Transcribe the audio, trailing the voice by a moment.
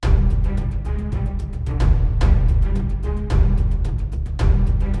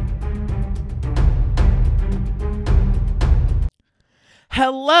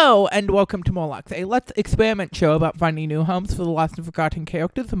Hello, and welcome to Morlocks, a Let's Experiment show about finding new homes for the lost and forgotten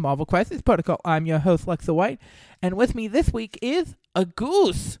characters of Marvel Crisis Protocol. I'm your host, Lexa White, and with me this week is a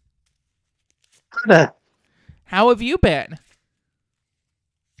goose. Hello. How have you been?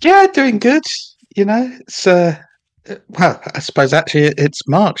 Yeah, doing good. It's well, I suppose actually it's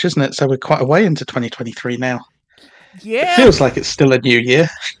March, isn't it? So we're quite a way into 2023 now. It Yeah. feels like it's still a new year.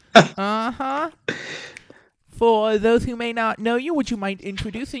 Uh-huh. For those who may not know you, would you mind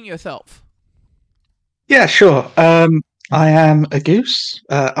introducing yourself? Yeah, sure. I am a goose.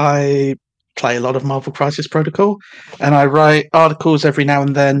 I play a lot of Marvel Crisis Protocol, and I write articles every now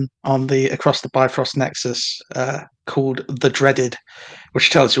and then on the Across the Bifrost Nexus called The Dreaded, which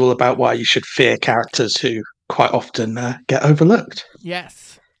tells you all about why you should fear characters who quite often get overlooked.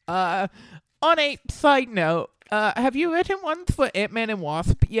 Yes. On a side note, have you written one for Ant-Man and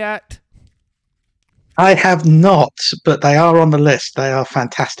Wasp yet? I have not, but they are on the list. They are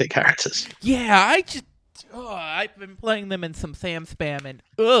fantastic characters. Yeah, I've been playing them in some Sam Spam, and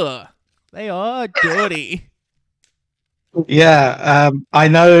they are dirty. Yeah, I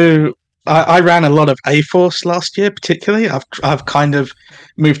know. I ran a lot of A-Force last year, particularly. I've kind of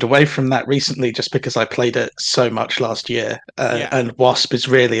moved away from that recently, just because I played it so much last year. Yeah. And Wasp is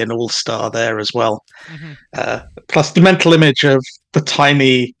really an all-star there as well. Mm-hmm. Plus, the mental image of the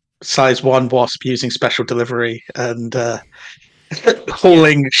tiny size 1 Wasp using special delivery and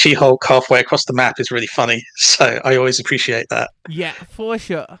hauling She-Hulk halfway across the map is really funny. So I always appreciate that. Yeah, for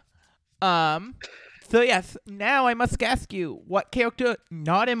sure. So yes, now I must ask you, what character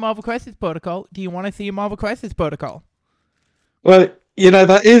not in Marvel Crisis Protocol do you want to see in Marvel Crisis Protocol? Well,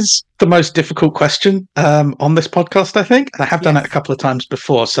 that is the most difficult question on this podcast, I think. And I have done it a couple of times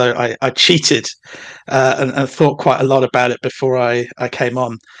before, so I cheated and thought quite a lot about it before I came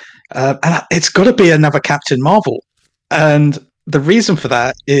on. And it's got to be another Captain Marvel. And the reason for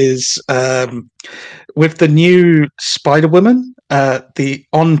that is with the new Spider-Woman, the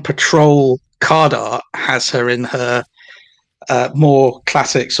on-patrol card art has her in her more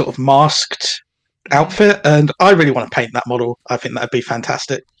classic sort of masked outfit, and I really want to paint that model. I think that'd be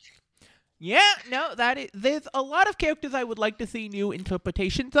fantastic. Yeah, no, there's a lot of characters I would like to see new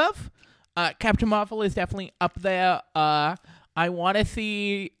interpretations of. Captain Marvel is definitely up there. I want to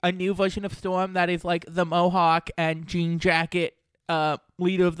see a new version of Storm that is like the Mohawk and jean jacket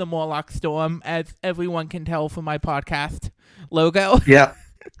leader of the Morlock Storm, as everyone can tell from my podcast logo. Yeah.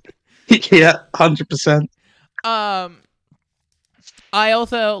 Yeah, 100%. I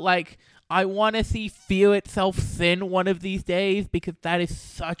also, I want to see Fear Itself Sin one of these days, because that is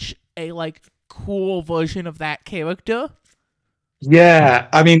such a, cool version of that character. Yeah,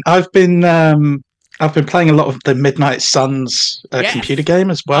 I mean, I've been playing a lot of the Midnight Suns computer game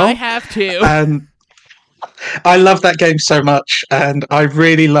as well. I have too. And I love that game so much, and I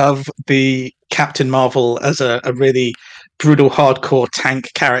really love the Captain Marvel as a really brutal, hardcore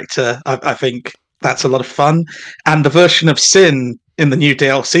tank character. I think that's a lot of fun. And the version of Sin in the new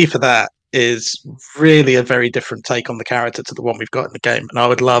DLC for that is really a very different take on the character to the one we've got in the game. And I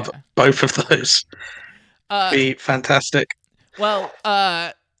would love both of those. Be fantastic. Well,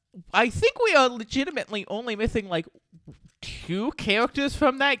 I think we are legitimately only missing 2 characters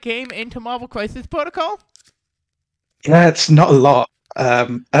from that game into Marvel Crisis Protocol. Yeah, it's not a lot.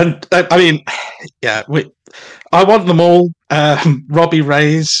 And I mean, yeah, I want them all. Robbie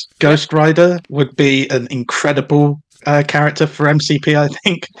Reyes, Ghost Rider, would be an incredible character for MCP, I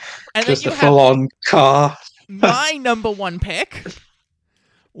think. And just a full-on car. My number 1 pick,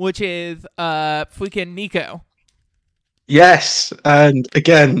 which is freaking Nico. Yes, and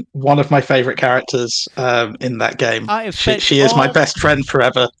again, one of my favorite characters in that game. She is my best friend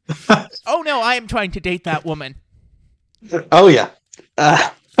forever. Oh no, I am trying to date that woman. Oh yeah,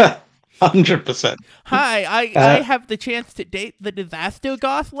 100%. Hi, I have the chance to date the Disaster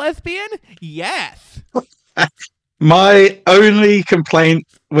Goth lesbian? Yes. My only complaint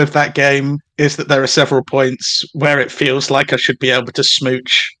with that game is that there are several points where it feels like I should be able to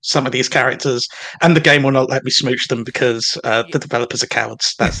smooch some of these characters, and the game will not let me smooch them because the developers are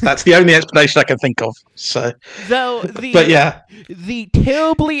cowards. That's the only explanation I can think of. So, but yeah, the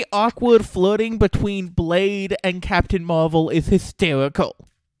terribly awkward flirting between Blade and Captain Marvel is hysterical.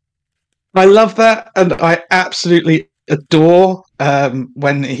 I love that, and I absolutely adore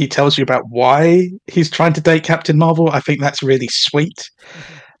when he tells you about why he's trying to date Captain Marvel. I think that's really sweet.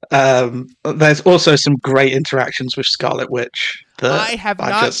 There's also some great interactions with Scarlet Witch that I have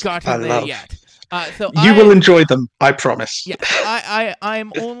not gotten there yet. You will enjoy them, I promise. Yeah, I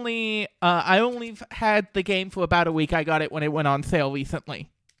only had the game for about a week. I got it when it went on sale recently.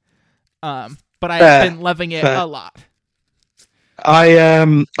 But I've been loving it a lot.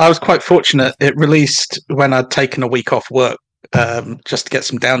 I was quite fortunate. It released when I'd taken a week off work, just to get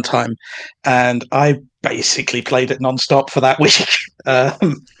some downtime, and I basically played it nonstop for that week.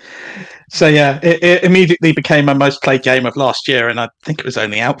 Um, so yeah, it immediately became my most played game of last year, and I think it was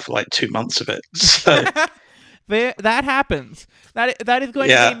only out for like 2 months of it. So That happens. That is going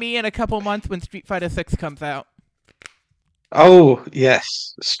to yeah. be me in a couple months when Street Fighter 6 comes out. Oh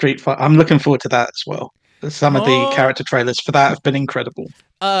yes, Street Fighter. I'm looking forward to that as well. Some of the character trailers for that have been incredible.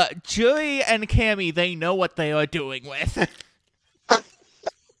 Julie and Cammy, they know what they are doing with.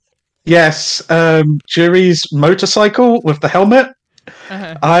 Yes, Jury's motorcycle with the helmet.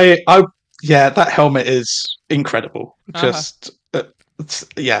 Uh-huh. Yeah, that helmet is incredible. Uh-huh. Just,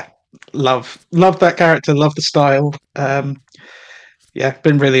 yeah, love that character, love the style. Yeah,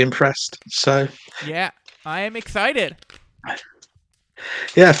 been really impressed. So Yeah, I am excited.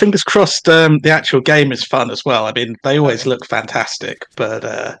 yeah, fingers crossed. The actual game is fun as well. I mean, they always look fantastic,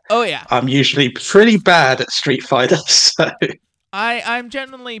 but Oh yeah, I'm usually pretty bad at Street Fighter. So I'm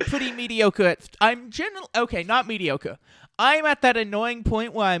generally pretty mediocre. Okay, not mediocre. I'm at that annoying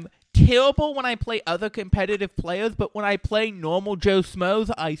point where I'm terrible when I play other competitive players, but when I play normal Joe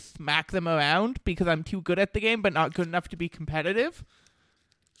Smos, I smack them around because I'm too good at the game, but not good enough to be competitive.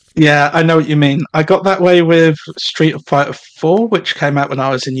 yeah, I know what you mean. I got that way with Street Fighter 4, which came out when I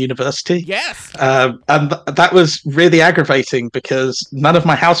was in university. Yes. And that was really aggravating because none of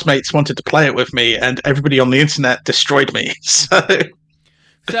my housemates wanted to play it with me, and everybody on the internet destroyed me. So,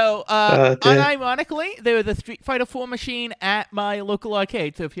 dear. unironically, there is a Street Fighter 4 machine at my local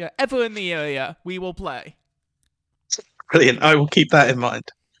arcade, so if you're ever in the area, we will play. Brilliant. I will keep that in mind.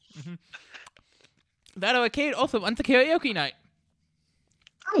 That arcade also runs a karaoke night.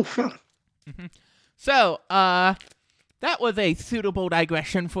 Oh, fun. So, that was a suitable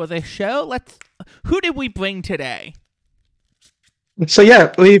digression for this show. Who did we bring today? So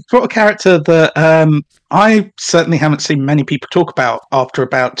yeah, we've got a character that I certainly haven't seen many people talk about after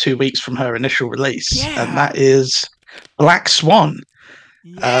about 2 weeks from her initial release, and that is Black Swan.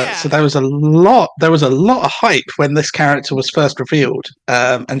 Yeah. So there was a lot of hype when this character was first revealed,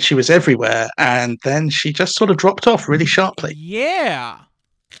 and she was everywhere, and then she just sort of dropped off really sharply. Yeah.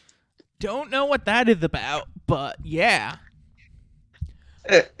 Don't know what that is about, but yeah.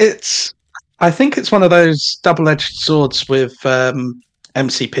 I think it's one of those double-edged swords with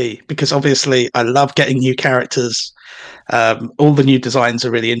MCP, because obviously I love getting new characters. All the new designs are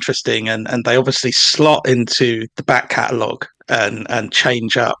really interesting, and they obviously slot into the back catalogue and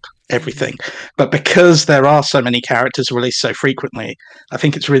change up everything. But because there are so many characters released so frequently, I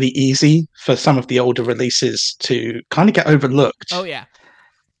think it's really easy for some of the older releases to kind of get overlooked. Oh, yeah.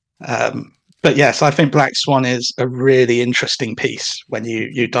 But yes, I think Black Swan is a really interesting piece when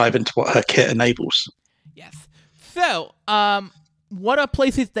you dive into what her kit enables. Yes. So, what are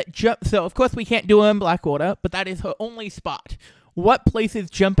places that jump? So, of course, we can't do her in Black Order, but that is her only spot. What places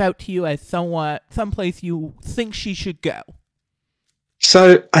jump out to you as someplace you think she should go?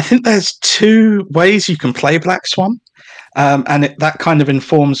 So, I think there's two ways you can play Black Swan, and that kind of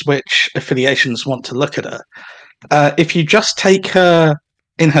informs which affiliations want to look at her. If you just take her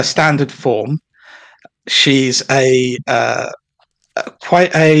in her standard form, she's quite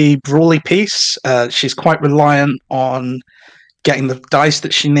a brawly piece. She's quite reliant on getting the dice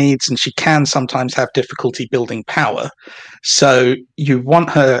that she needs, and she can sometimes have difficulty building power. So you want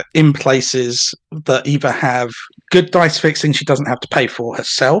her in places that either have good dice fixing she doesn't have to pay for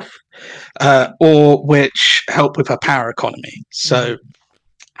herself, or which help with her power economy. So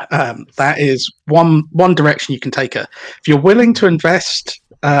that is one direction you can take her. If you're willing to invest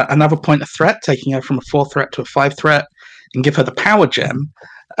another point of threat, taking her from a 4 threat to a 5 threat, and give her the power gem,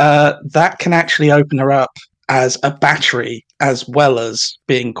 that can actually open her up as a battery, as well as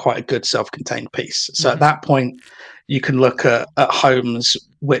being quite a good self-contained piece. So at that point, you can look at homes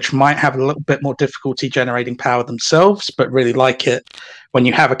which might have a little bit more difficulty generating power themselves, but really like it when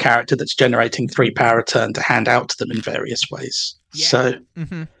you have a character that's generating 3 power a turn to hand out to them in various ways. Yeah. So,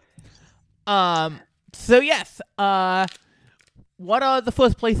 so yes, what are the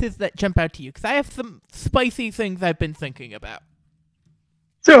first places that jump out to you? Because I have some spicy things I've been thinking about.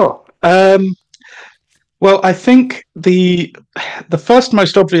 Sure. Well, I think the first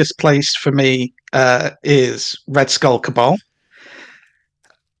most obvious place for me is Red Skull Cabal.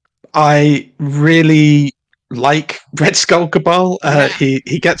 I really like Red Skull Cabal.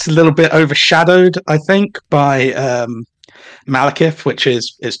 He gets a little bit overshadowed, I think, by Malekith, which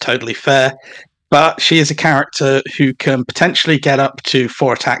is totally fair. But she is a character who can potentially get up to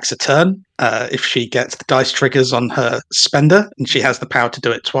 4 attacks a turn if she gets the dice triggers on her spender, and she has the power to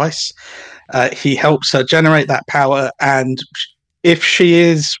do it twice. He helps her generate that power, and if she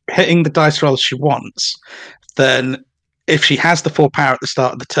is hitting the dice rolls she wants, then if she has the 4 power at the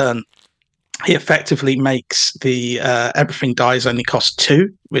start of the turn, he effectively makes the everything dies only cost 2,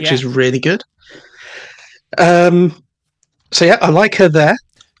 which is really good. So yeah, I like her there.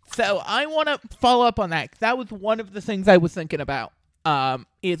 So I want to follow up on that. That was one of the things I was thinking about.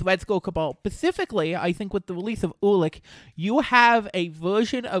 Is Red Skull Cabal. Specifically, I think with the release of Ulik, you have a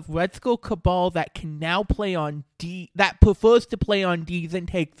version of Red Skull Cabal that can now play on D, that prefers to play on Ds and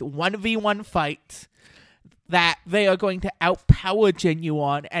takes 1v1 fights that they are going to outpower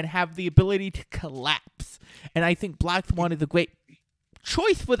Genuine and have the ability to collapse. And I think Black Swan is a great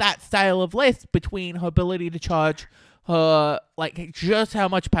choice for that style of list between her ability to charge her, like, just how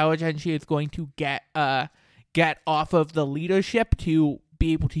much power gen she is going to get off of the leadership to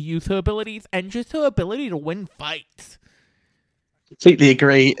be able to use her abilities, and just her ability to win fights. Completely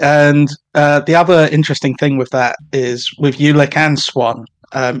agree. And the other interesting thing with that is with Ulik and Swan,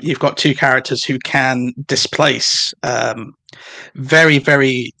 you've got 2 characters who can displace very,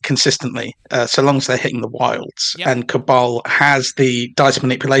 very consistently, so long as they're hitting the wilds. Yep. And Cabal has the dice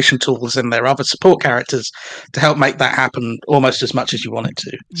manipulation tools in their other support characters to help make that happen almost as much as you want it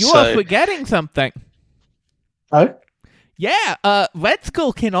to. You are forgetting something. Oh? Yeah, Red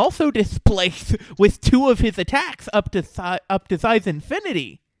Skull can also displace with 2 of his attacks up to size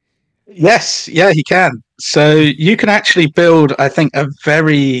infinity. Yes, yeah, he can. So you can actually build, I think, a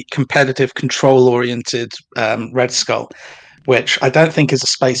very competitive, control-oriented Red Skull, which I don't think is a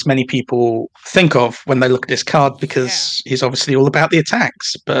space many people think of when they look at his card, because he's obviously all about the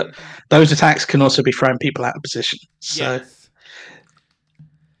attacks, but those attacks can also be throwing people out of position. So,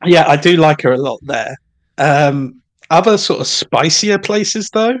 yeah, I do like her a lot there. Other sort of spicier places,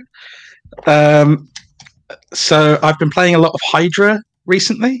 though. So I've been playing a lot of Hydra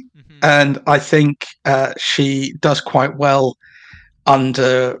recently, and I think she does quite well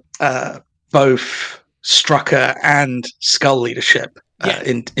under both Strucker and Skull leadership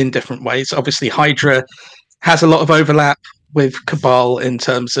in different ways. Obviously, Hydra has a lot of overlap with Cabal in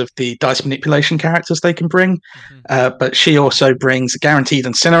terms of the dice manipulation characters they can bring, but she also brings Guaranteed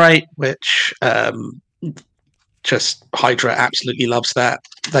Incinerate, which just Hydra absolutely loves that.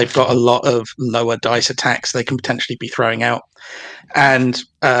 They've got a lot of lower dice attacks they can potentially be throwing out. And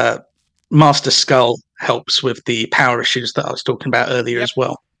Master Skull helps with the power issues that I was talking about earlier as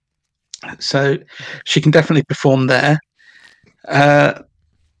well. So she can definitely perform there. A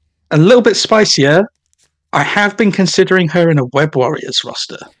little bit spicier, I have been considering her in a Web Warriors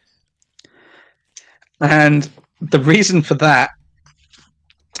roster. And the reason for that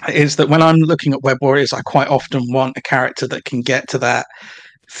is that when I'm looking at Web Warriors, I quite often want a character that can get to that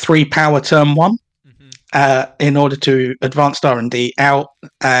 3 power turn 1 in order to advance R&D out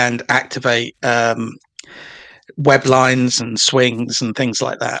and activate web lines and swings and things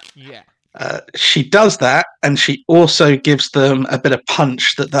like that. She does that, and she also gives them a bit of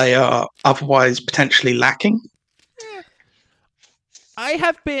punch that they are otherwise potentially lacking.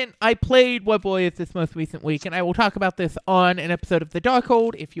 I played Web Warriors this most recent week, and I will talk about this on an episode of The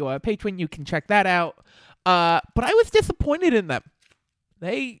Darkhold. If you are a patron, you can check that out. But I was disappointed in them.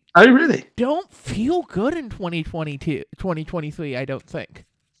 They really don't feel good in 2023, I don't think.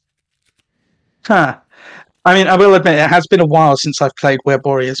 I mean, I will admit, it has been a while since I've played Web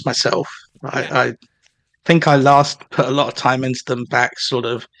Warriors myself. I think I last put a lot of time into them back sort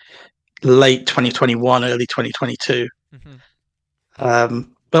of late 2021, early 2022.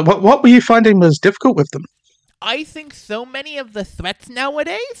 But what were you finding was difficult with them? I think so many of the threats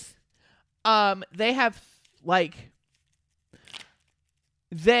nowadays, they have, like,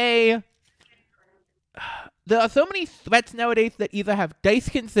 there are so many threats nowadays that either have dice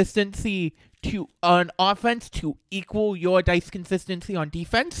consistency on offense to equal your dice consistency on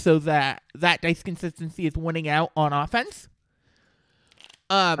defense, so that dice consistency is winning out on offense.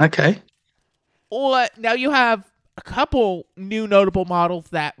 Okay. Or now you have a couple new notable models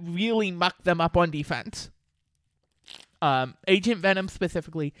that really muck them up on defense. Agent Venom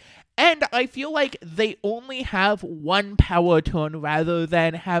specifically. And I feel like they only have 1 power turn rather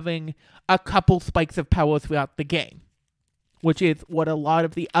than having a couple spikes of power throughout the game, which is what a lot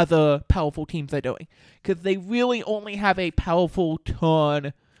of the other powerful teams are doing. Because they really only have a powerful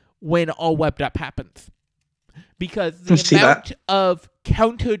turn when all webbed up happens. Because the amount of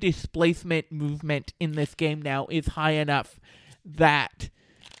counter displacement movement in this game now is high enough that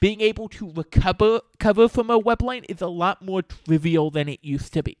being able to cover from a web line is a lot more trivial than it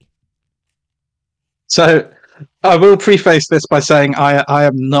used to be. So I will preface this by saying I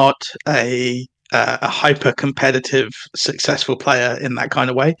am not a a hyper competitive, successful player in that kind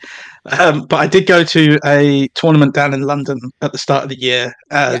of way. But I did go to a tournament down in London at the start of the year,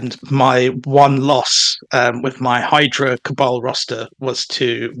 and my one loss with my Hydra Cabal roster was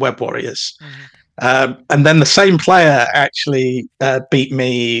to Web Warriors. And then the same player actually beat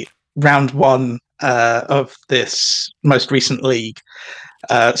me round one of this most recent league.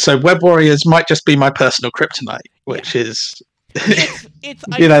 So Web Warriors might just be my personal kryptonite, which is, it's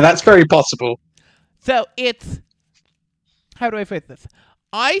that's very possible. So it's, how do I phrase this?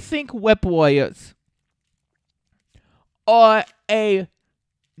 I think Web Warriors are a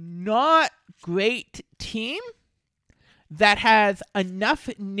not great team that has enough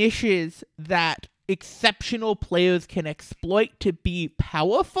niches that exceptional players can exploit to be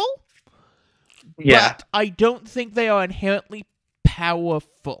powerful. Yeah. But I don't think they are inherently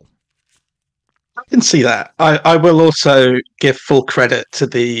powerful. I can see that. I will also give full credit to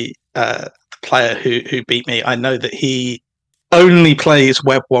the player who beat me. I know that he only plays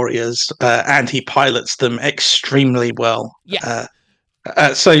Web Warriors and he pilots them extremely well. Yes.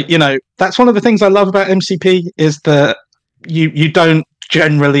 So, that's one of the things I love about MCP is that you don't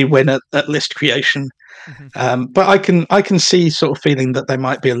generally win at list creation. But I can see sort of feeling that they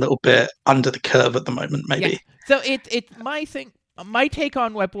might be a little bit under the curve at the moment, maybe. Yeah. So it's my thing. My take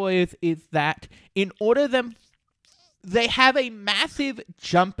on Web Warriors is that in order they have a massive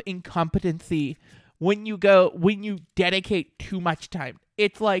jump in competency when you dedicate too much time.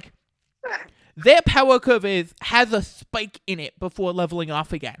 It's like their power curve has a spike in it before leveling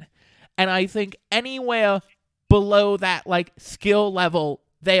off again. And I think anywhere below that skill level,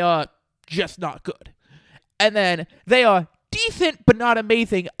 they are just not good. And then they are decent but not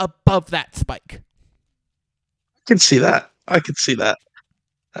amazing above that spike. I can see that.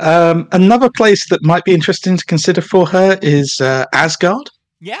 Another place that might be interesting to consider for her is Asgard.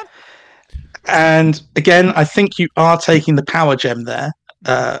 Yeah. And again, I think you are taking the power gem there.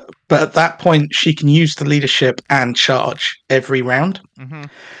 But at that point, she can use the leadership and charge every round.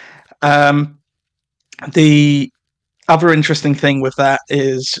 The other interesting thing with that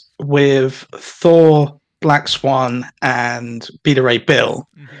is with Thor, Black Swan, and Beta Ray Bill,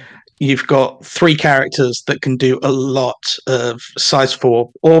 you've got 3 characters that can do a lot of size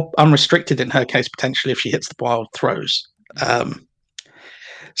 4 or unrestricted in her case, potentially if she hits the wild throws.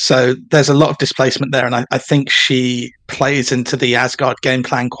 So there's a lot of displacement there, and I think she plays into the Asgard game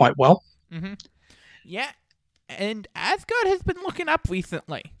plan quite well. Yeah, and Asgard has been looking up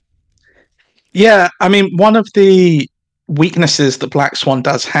recently. Yeah, I mean, one of the weaknesses that Black Swan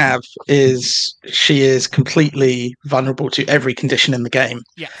does have is she is completely vulnerable to every condition in the game.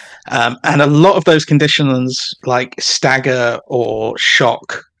 Yeah. And a lot of those conditions, like stagger or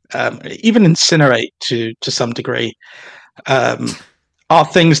shock, even incinerate to some degree, are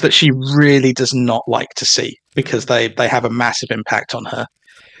things that she really does not like to see because they have a massive impact on her.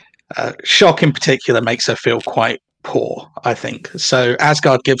 Shock in particular makes her feel quite poor, I think. So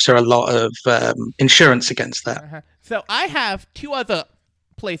Asgard gives her a lot of insurance against that. So I have 2 other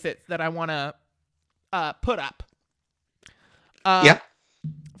places that I want to put up. Yeah.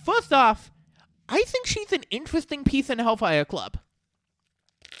 First off, I think she's an interesting piece in Hellfire Club.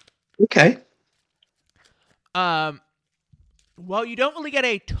 Okay. Well, you don't really get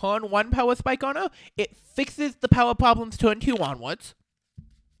a turn 1 power spike on her. It fixes the power problems turn 2 onwards.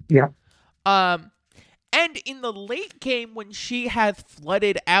 Yeah. And in the late game when she has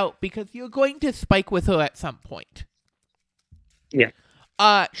flooded out, because you're going to spike with her at some point. Yeah.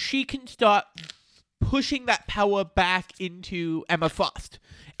 She can start pushing that power back into Emma Frost,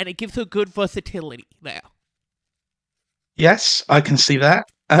 and it gives her good versatility there. Yes, I can see that.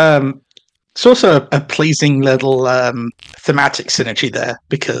 It's also a pleasing little thematic synergy there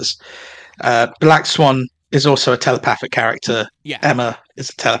because Black Swan is also a telepathic character. Yeah. Emma is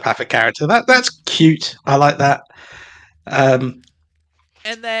a telepathic character. That's cute. I like that. And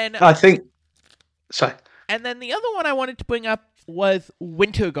then I think. Sorry. And then the other one I wanted to bring up was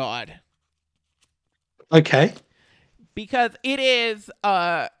Winter Guard. Okay. Because it is,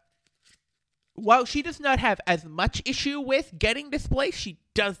 while she does not have as much issue with getting displaced, she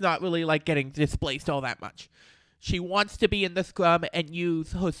does not really like getting displaced all that much. She wants to be in the scrum and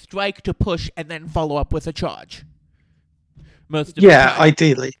use her strike to push and then follow up with a charge. Most of the time.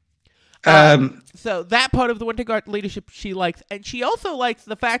 Ideally. So that part of the Winter Guard leadership she likes, and she also likes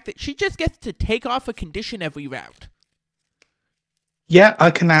the fact that she just gets to take off a condition every round. Yeah,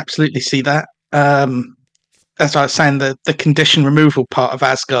 I can absolutely see that. As I was saying, the condition removal part of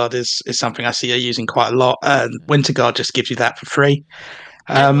Asgard is something I see her using quite a lot, and Winter Guard just gives you that for free.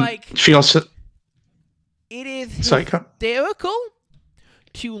 She also... It is hysterical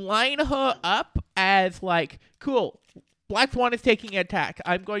to line her up as like, cool, Black Swan is taking an attack.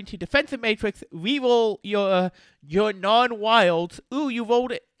 I'm going to Defensive Matrix, reroll your non-wilds. Ooh, you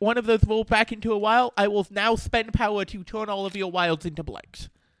rolled one of those rolled back into a wild. I will now spend power to turn all of your wilds into blanks.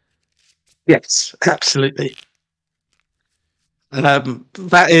 Yes, absolutely.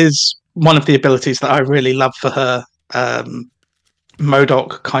 That is one of the abilities that I really love for her.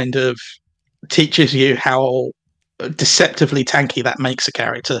 MODOK kind of teaches you how deceptively tanky that makes a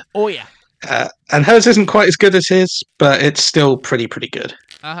character. Oh, yeah. And hers isn't quite as good as his, but it's still pretty good.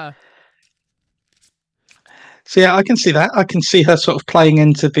 Uh-huh. So yeah, I can see that. I can see her sort of playing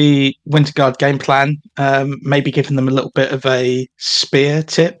into the Winterguard game plan, maybe giving them a little bit of a spear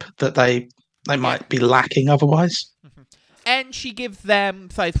tip that they might be lacking otherwise. And she gives them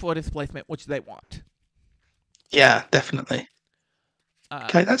size 4 displacement, which they want. Yeah, definitely.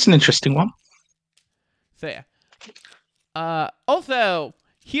 Okay, that's an interesting one. So yeah. Also,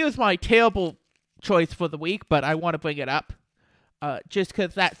 here's my terrible choice for the week, but I want to bring it up. Just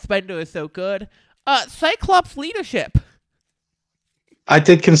because that spender is so good. Cyclops leadership. I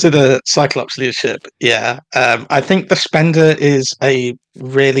did consider Cyclops leadership, yeah. I think the spender is a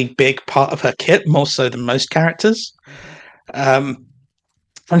really big part of her kit, more so than most characters. And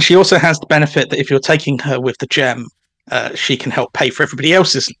she also has the benefit that if you're taking her with the gem, she can help pay for everybody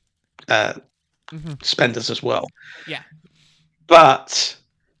else's spenders as well. Yeah. But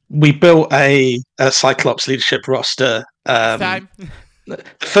we built a Cyclops leadership roster. Time. The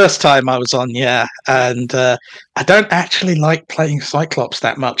first time I was on, yeah, and I don't actually like playing Cyclops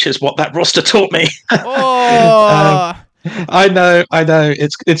that much, is what that roster taught me. Oh! I know,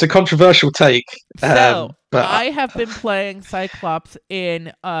 it's a controversial take. So, but I have been playing Cyclops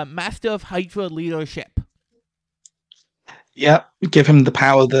in Master of Hydra leadership. Yeah, give him the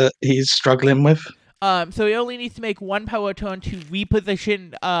power that he's struggling with. So he only needs to make one power turn to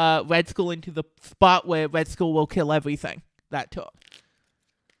reposition Red Skull into the spot where Red Skull will kill everything that turn.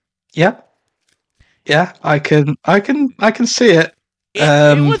 Yeah, I can see it.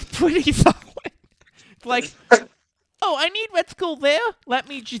 It was pretty solid. Like, oh, I need Red Skull there. Let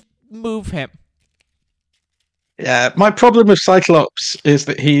me just move him. Yeah, my problem with Cyclops is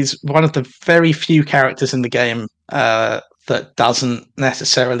that he's one of the very few characters in the game that doesn't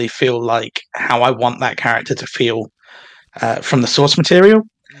necessarily feel like how I want that character to feel from the source material.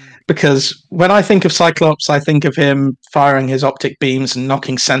 Because when I think of Cyclops, I think of him firing his optic beams and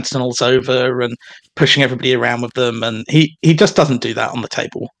knocking sentinels over and pushing everybody around with them, and he just doesn't do that on the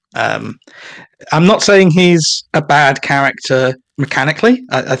table. I'm not saying he's a bad character mechanically.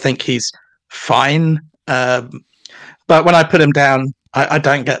 I think he's fine. But when I put him down, I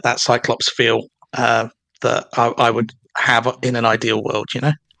don't get that Cyclops feel that I would have in an ideal world, you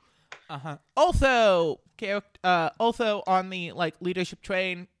know? Uh-huh. Also on the leadership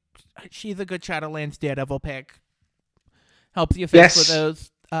train, she's a good Shadowlands Daredevil pick. Helps you fix with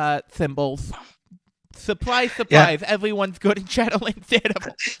those symbols. Surprise, surprise! Yeah. Everyone's good in Shadowlands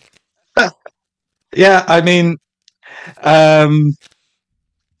Daredevil. Yeah, I mean,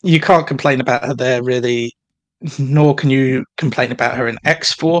 you can't complain about her there, really. Nor can you complain about her in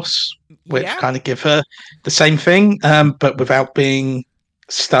X-Force, which kind of give her the same thing, but without being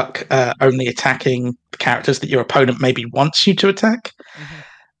stuck only attacking the characters that your opponent maybe wants you to attack.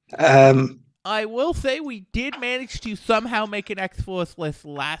 I will say we did manage to somehow make an X-Force list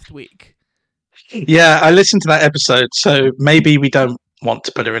last week. Yeah, I listened to that episode, so maybe we don't want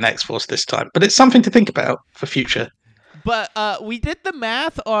to put her in X-Force this time, but it's something to think about for future. But we did the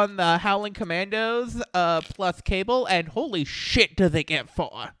math on the Howling Commandos plus Cable, and holy shit, do they get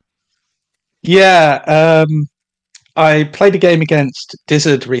far. Yeah, I played a game against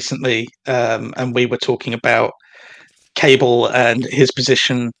Dizzard recently, and we were talking about Cable and his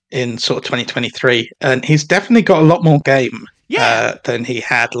position in sort of 2023, and he's definitely got a lot more game than he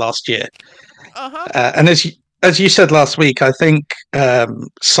had last year. And as you said last week, I think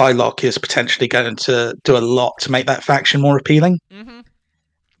Psylocke is potentially going to do a lot to make that faction more appealing.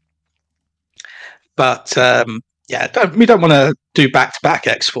 But we don't want to do back-to-back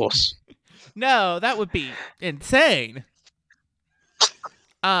X-Force. No, that would be insane.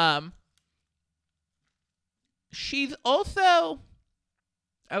 She's also...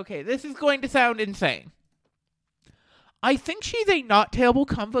 Okay, this is going to sound insane. I think she's a not terrible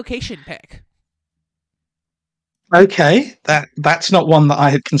convocation pick. Okay, that's not one that I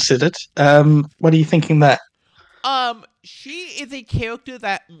had considered. What are you thinking there? She is a character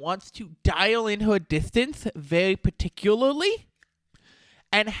that wants to dial in her distance very particularly,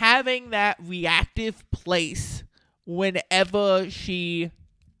 and having that reactive place whenever she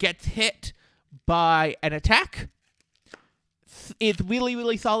gets hit by an attack is really,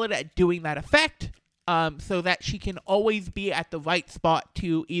 really solid at doing that effect, so that she can always be at the right spot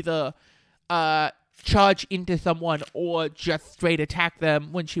to either charge into someone or just straight attack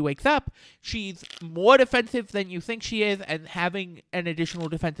them when she wakes up. She's more defensive than you think she is, and having an additional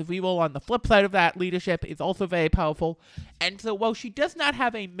defensive reroll on the flip side of that leadership is also very powerful. And so while she does not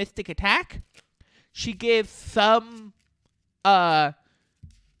have a mystic attack, she gives some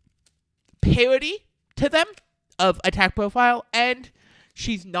parity to them of attack profile, and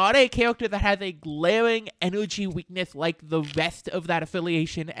she's not a character that has a glaring energy weakness like the rest of that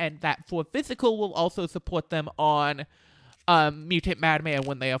affiliation, and that for physical will also support them on Mutant Madman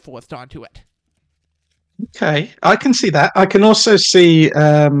when they are forced onto it. Okay, I can see that. I can also see,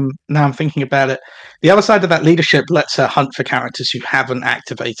 now I'm thinking about it, the other side of that leadership lets her hunt for characters who haven't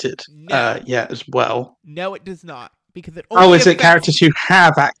activated yet as well. No, it does not. Because it only is it characters who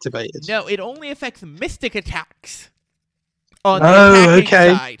have activated? No, it only affects mystic attacks on the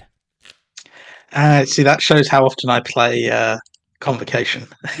attacking side. See, that shows how often I play Convocation.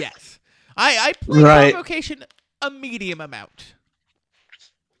 Yes. I play Convocation a medium amount.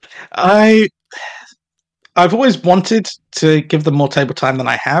 I've always wanted to give them more table time than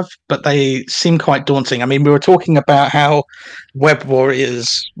I have, but they seem quite daunting. I mean, we were talking about how Web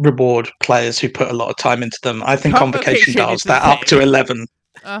Warriors reward players who put a lot of time into them. I think Convocation dials that up to 11.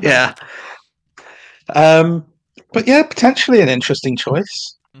 Uh-huh. Yeah. But yeah, potentially an interesting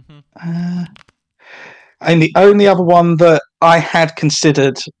choice. Mm-hmm. And the only other one that I had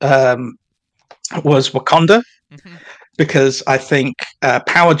considered was Wakanda, because I think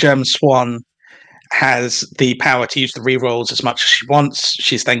Power Gem Swan has the power to use the rerolls as much as she wants.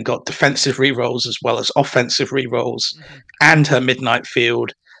 She's then got defensive rerolls as well as offensive rerolls, and her Midnight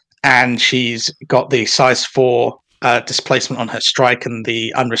Field, and she's got the size 4 displacement on her strike and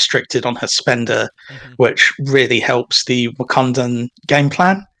the unrestricted on her spender, which really helps the Wakandan game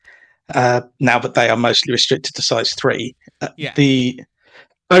plan. Now that they are mostly restricted to size 3, the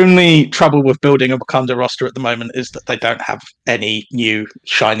only trouble with building a Wakanda roster at the moment is that they don't have any new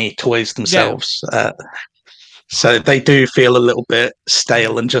shiny toys themselves. No. So they do feel a little bit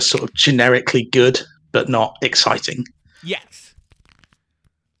stale and just sort of generically good, but not exciting. Yes.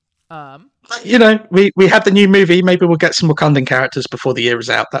 You know, we had the new movie. Maybe we'll get some Wakandan characters before the year is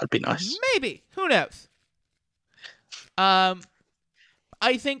out. That would be nice. Maybe. Who knows?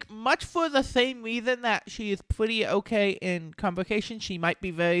 I think much for the same reason that she is pretty okay in Convocation, she might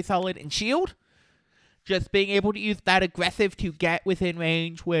be very solid in Shield. Just being able to use that aggressive to get within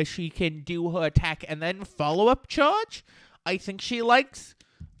range where she can do her attack and then follow-up charge, I think she likes.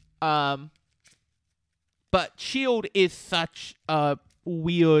 But Shield is such a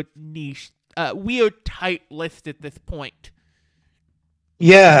weird niche, weird tight list at this point.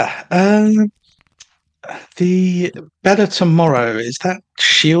 Yeah, the Better Tomorrow, is that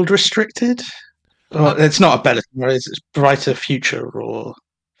Shield restricted? Or it's not a Better Tomorrow, it's Brighter Future or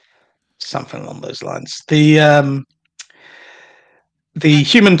something along those lines. The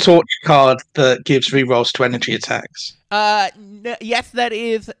Human Torch card that gives rerolls to energy attacks. Yes, that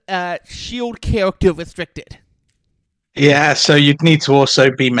is Shield character restricted. Yeah, so you'd need to also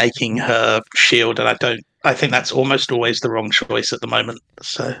be making her Shield, and I think that's almost always the wrong choice at the moment.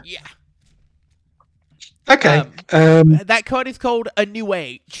 So yeah. Okay. That card is called A New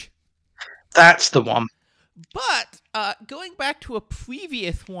Age. That's the one. But going back to a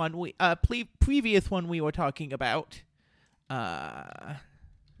previous one, we were talking about,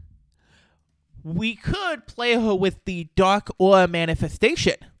 we could play her with the Dark Aura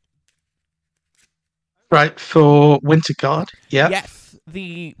Manifestation. Right, for Winter Guard. Yeah. Yes.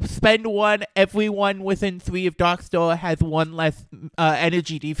 The spend 1, everyone within 3 of Darkstar has 1 less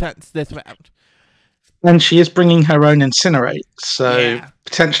energy defense this round. And she is bringing her own Incinerate, so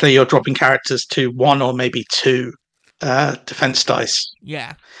potentially you're dropping characters to 1 or maybe 2 defense dice.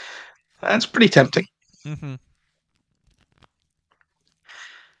 Yeah. That's pretty tempting. Mm-hmm.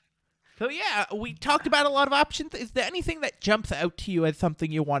 So yeah, we talked about a lot of options. Is there anything that jumps out to you as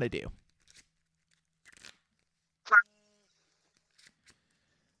something you want to do?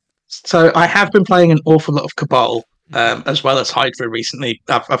 So I have been playing an awful lot of Cabal, as well as Hydra recently.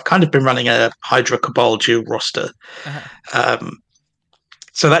 I've kind of been running a Hydra Cabal dual roster.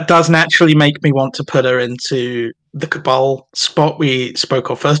 So that does naturally make me want to put her into the Cabal spot we spoke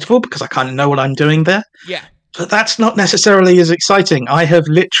of first of all, because I kind of know what I'm doing there. Yeah. But that's not necessarily as exciting. I have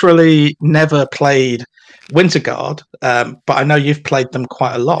literally never played Winter Guard, but I know you've played them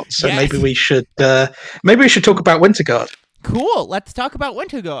quite a lot. So maybe we should talk about Winter Guard. Cool. Let's talk about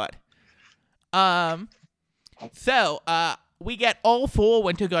Winter Guard. So we get all 4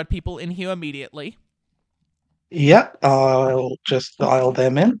 Winter Guard people in here immediately. Yep, I'll just dial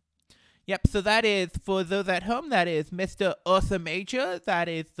them in. Yep, so that is, for those at home, that is Mr. Ursa Major, that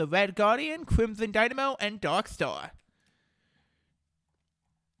is the Red Guardian, Crimson Dynamo, and Darkstar.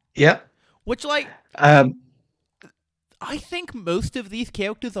 Yep. Which, like, Um, I think most of these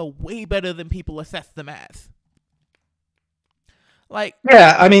characters are way better than people assess them as. Like,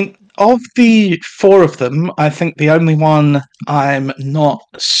 yeah, I mean, of the four of them, I think the only one I'm not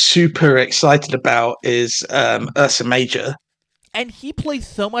super excited about is Ursa Major. and he plays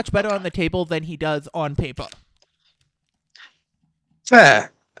so much better on the table than he does on paper.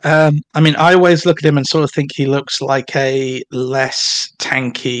 Fair. I mean, I always look at him and sort of think he looks like a less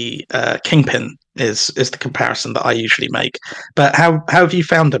tanky Kingpin. Is the comparison that I usually make. But how have you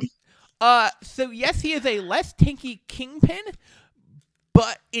found him? So yes, he is a less tanky Kingpin,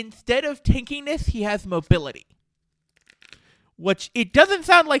 but instead of tankiness, he has mobility. Which, it doesn't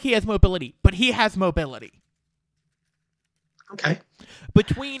sound like he has mobility, but he has mobility. Okay.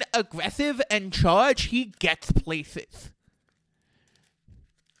 Between aggressive and charge, he gets places.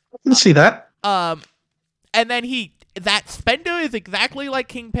 I can see that. And then that spender is exactly like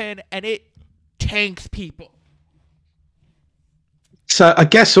Kingpin, and it tanks people. So I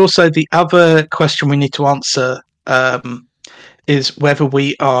guess also the other question we need to answer is whether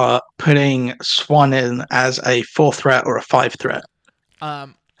we are putting Swan in as a 4 threat or a 5 threat.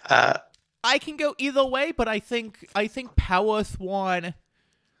 Um, Uh, I can go either way, but I think Power Swan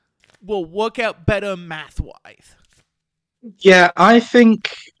will work out better math-wise. yeah, I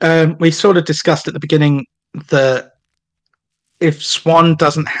think we sort of discussed at the beginning that if Swan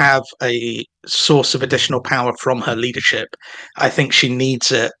doesn't have a source of additional power from her leadership, I think she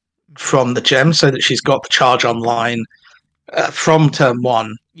needs it from the gem so that she's got the charge online from turn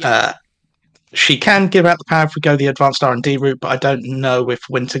one. Yeah. She can give out the power if we go the advanced R&D route, but I don't know if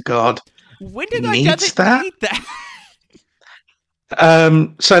Winterguard needs doesn't need that.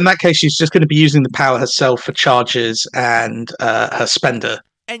 So in that case, she's just going to be using the power herself for charges and her spender.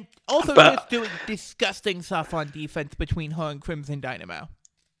 And also just doing disgusting stuff on defense between her and Crimson Dynamo.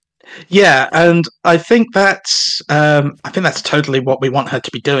 Yeah, and I think that's totally what we want her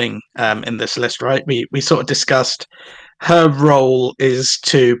to be doing in this list, right? We sort of discussed her role is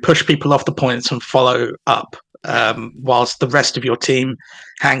to push people off the points and follow up, whilst the rest of your team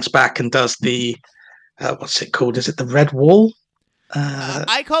hangs back and does the what's it called? Is it the red wall?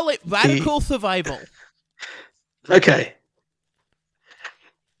 I call it radical survival. Okay.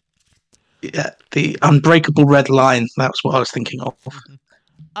 Yeah, the unbreakable red line. That's what I was thinking of.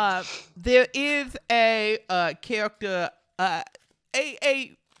 There is a character, there's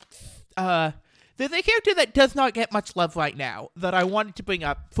a character that does not get much love right now that I wanted to bring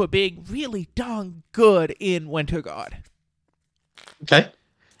up for being really darn good in Winterguard. Okay.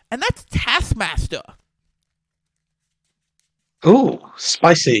 And that's Taskmaster. Ooh,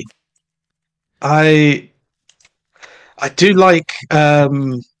 spicy. I do like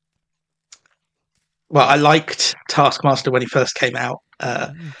I liked Taskmaster when he first came out.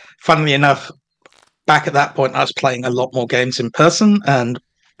 Funnily enough, back at that point I was playing a lot more games in person, and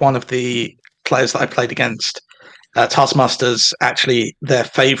one of the players that I played against, Taskmaster's actually their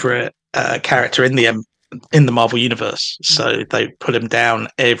favorite character in the Marvel Universe. So they put him down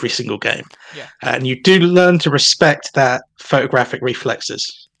every single game. Yeah. And you do learn to respect that photographic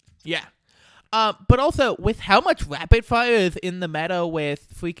reflexes. Yeah. But also, with how much rapid fire is in the meta with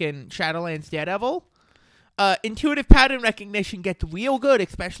freaking Shadowlands Daredevil, intuitive pattern recognition gets real good,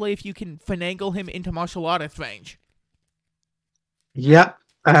 especially if you can finagle him into martial artist range. Yep.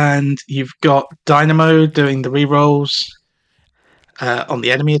 And you've got Dynamo doing the rerolls on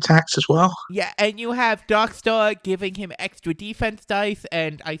the enemy attacks as well. Yeah, and you have Darkstar giving him extra defense dice,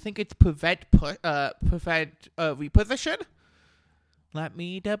 and I think it's prevent reposition. Let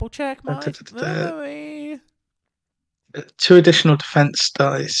me double check my memory. 2 additional defense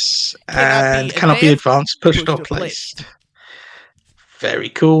dice cannot be advanced, pushed or placed. Very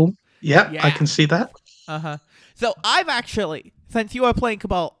cool. Yep, yeah. I can see that. So I've actually, since you are playing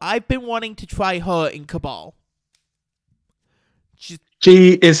Cabal, I've been wanting to try her in Cabal.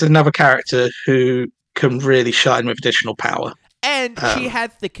 She is another character who can really shine with additional power. And she has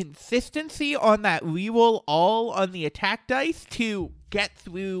the consistency on that reroll all on the attack dice to get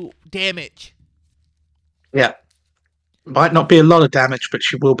through damage. Yeah. Might not be a lot of damage, but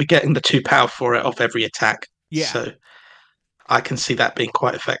she will be getting the 2 power for it off every attack. Yeah. So I can see that being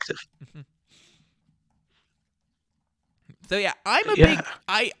quite effective. So yeah,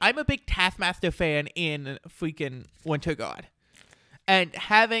 I'm a big Taskmaster fan in freaking Winterguard. And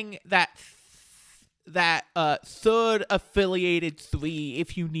having that third affiliated 3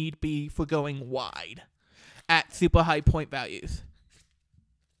 if you need be for going wide. at super high point values.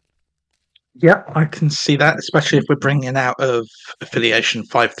 Yeah, I can see that, especially if we're bringing out of affiliation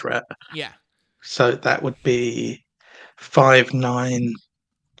 5 threat. Yeah. So that would be 5, 9,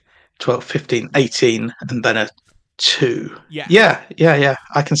 12, 15, 18, and then a 2. Yeah. Yeah.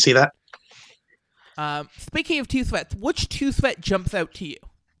 I can see that. Speaking of 2 threats, which 2 threat jumps out to you?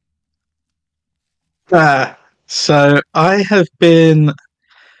 So I have been,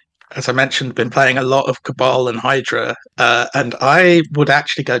 as I mentioned, been playing a lot of Cabal and Hydra, and I would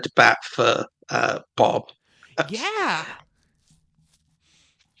actually go to bat for Bob. Yeah.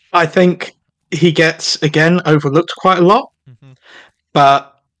 I think he gets, again, overlooked quite a lot,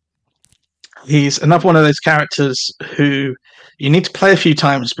 but he's another one of those characters who you need to play a few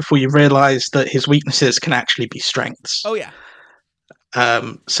times before you realize that his weaknesses can actually be strengths. Oh, yeah.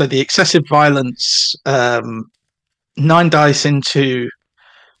 So the excessive violence, 9 dice into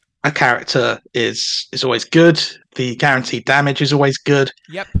a character is always good. The guaranteed damage is always good.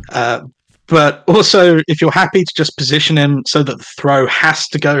 Yep. But also, if you're happy to just position him so that the throw has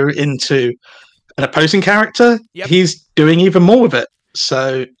to go into an opposing character, Yep. he's doing even more with it.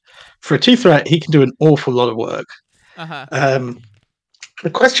 So for a 2 threat, he can do an awful lot of work. The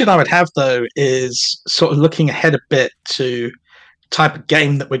question I would have, though, is sort of looking ahead a bit to type of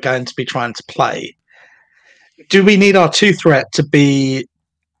game that we're going to be trying to play. Do we need our 2 threat to be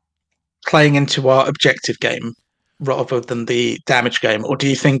playing into our objective game rather than the damage game, or do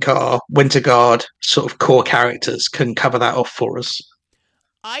you think our Winter Guard sort of core characters can cover that off for us?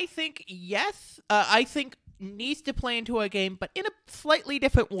 I think yes. I think needs to play into our game, but in a slightly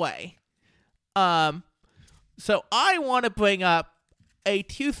different way. So I want to bring up a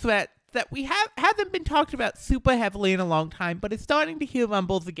 2 threat that we haven't been talked about super heavily in a long time, but it's starting to hear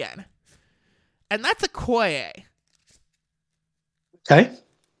rumbles again. And that's Okoye. Okay.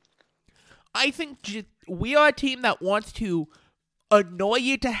 I think we are a team that wants to annoy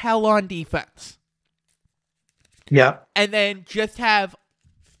you to hell on defense. Yeah. And then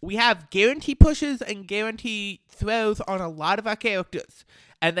we have guarantee pushes and guarantee throws on a lot of our characters.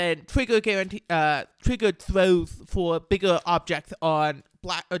 And then triggered throws for bigger objects on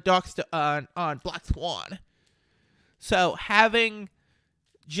on Black Swan. So having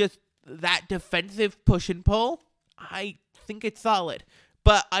just that defensive push and pull, I think it's solid.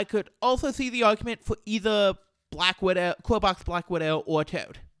 But I could also see the argument for either Black Widow, Core Box Black Widow, or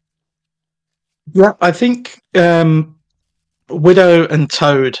Toad. Yeah, I think Widow and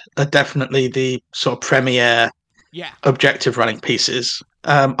Toad are definitely the sort of premier objective running pieces.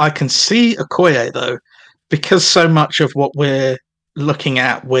 I can see Okoye, though, because so much of what we're looking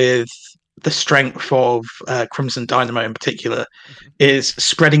at with the strength of Crimson Dynamo in particular is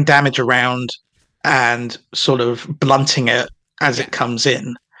spreading damage around and sort of blunting it as it comes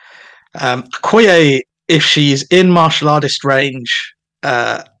in. Okoye, if she's in martial artist range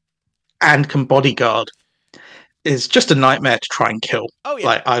and can bodyguard, is just a nightmare to try and kill. Oh yeah.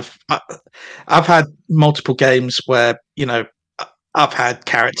 Like I've had multiple games where, you know, I've had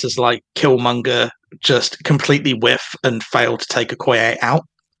characters like Killmonger just completely whiff and fail to take Okoye out.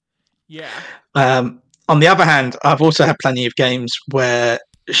 Yeah. On the other hand, I've also had plenty of games where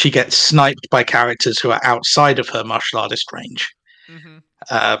she gets sniped by characters who are outside of her martial artist range.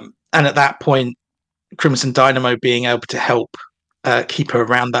 And at that point, Crimson Dynamo being able to help keep her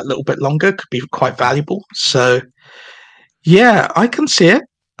around that little bit longer could be quite valuable. So, yeah, I can see it.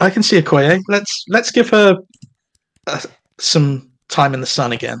 I can see Okoye. Let's give her some time in the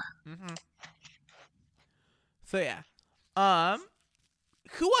sun again. So yeah,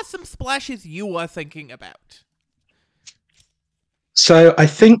 who are some splashes you are thinking about? So I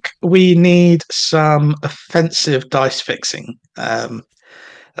think we need some offensive dice fixing.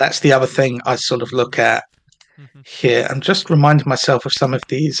 That's the other thing I sort of look at here. I'm just reminding myself of some of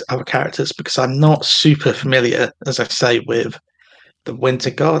these other characters because I'm not super familiar, as I say, with the Winter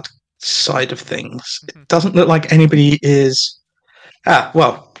Guard side of things. It doesn't look like anybody is...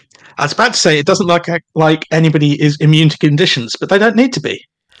 well, I was about to say it doesn't look like anybody is immune to conditions, but they don't need to be.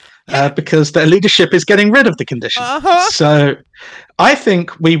 Because their leadership is getting rid of the condition. So I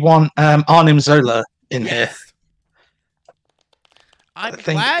think we want Arnim Zola in here. I'm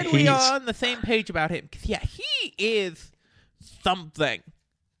glad we are on the same page about him. Because, yeah, he is something.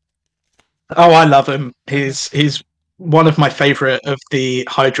 Oh, I love him. He's one of my favorite of the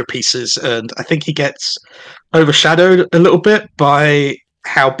Hydra pieces, and I think he gets overshadowed a little bit by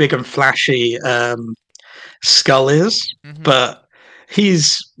how big and flashy Skull is. But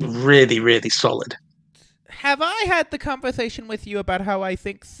he's really, really solid. Have I had the conversation with you about how I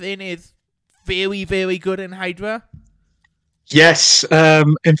think Sin is very, very good in Hydra? Yes, I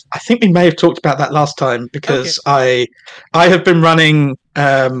think we may have talked about that last time because I have been running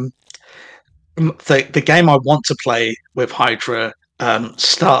the game I want to play with Hydra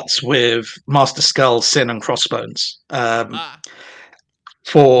starts with Master Skull, Sin, and Crossbones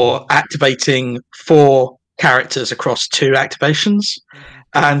for activating 4 characters across 2 activations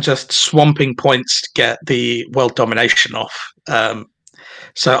and just swamping points to get the world domination off.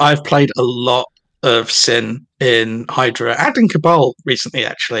 So I've played a lot of Sin in Hydra and in Cabal recently,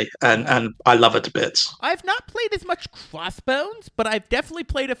 actually, and I love it to bits. I've not played as much Crossbones, but I've definitely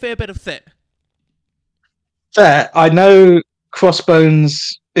played a fair bit of Sin. Fair. I know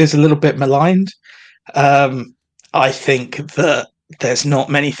Crossbones is a little bit maligned. I think that there's not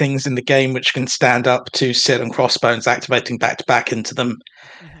many things in the game which can stand up to Sin and Crossbones activating back to back into them,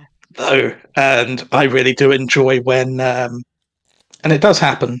 though. And I really do enjoy when, and it does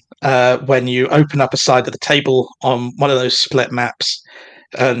happen, when you open up a side of the table on one of those split maps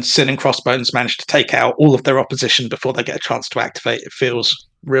and Sin and Crossbones manage to take out all of their opposition before they get a chance to activate. It feels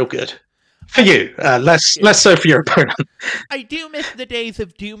real good. For you, less so for your opponent. I do miss the days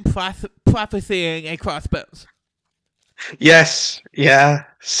of Doom prophesying a Crossbones. Yes, yeah,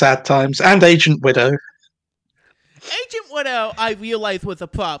 sad times. And Agent Widow. Agent Widow, I realized, was a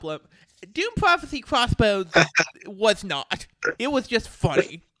problem. Doom Prophecy Crossbones was not. It was just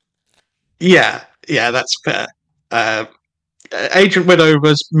funny. Yeah, that's fair. Agent Widow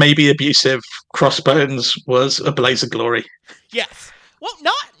was maybe abusive. Crossbones was a blaze of glory. Yes. Well,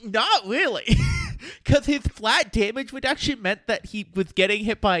 not really. Because his flat damage reduction meant that he was getting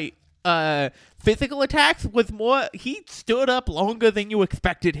hit by physical attacks was more... He stood up longer than you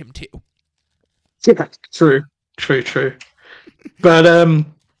expected him to. Yeah, true. But,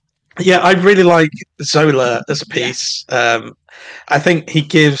 yeah, I really like Zola as a piece. Yeah. I think he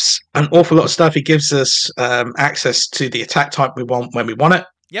gives an awful lot of stuff. He gives us access to the attack type we want when we want it.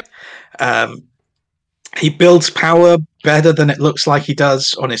 Yep. He builds power better than it looks like he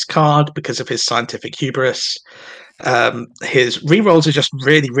does on his card because of his scientific hubris. His rerolls are just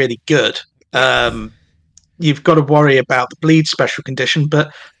really, really good. You've got to worry about the bleed special condition,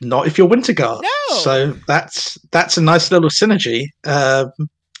 but not if you're Winter Guard. No! So that's a nice little synergy.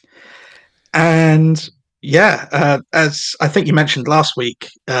 And yeah, as I think you mentioned last week,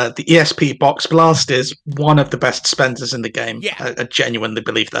 the ESP Box Blast is one of the best spenders in the game. Yeah. I genuinely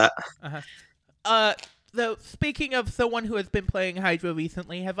believe that. Though, speaking of someone who has been playing Hydra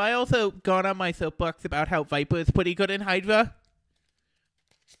recently, have I also gone on my soapbox about how Viper is pretty good in Hydra?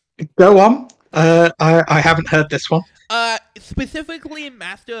 Go on. I haven't heard this one. Specifically in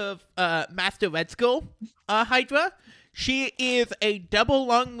Master Red Skull Hydra, she is a double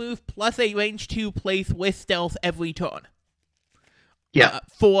long move plus a range 2 place with stealth every turn. Yeah.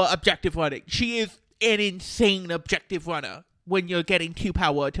 For objective running. She is an insane objective runner when you're getting 2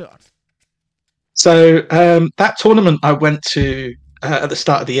 power turns. So that tournament I went to at the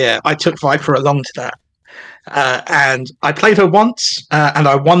start of the year, I took Viper along to that. And I played her once, and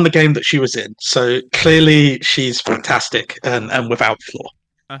I won the game that she was in. So clearly she's fantastic and without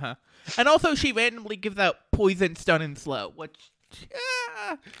flaw. And also she randomly gives out poison, stun, and slow, which,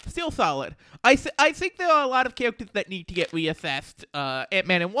 still solid. I think there are a lot of characters that need to get reassessed.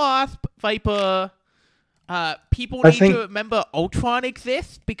 Ant-Man and Wasp, Viper... people need to remember Ultron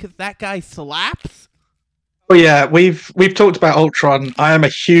exists because that guy slaps. Oh yeah, we've talked about Ultron. I am a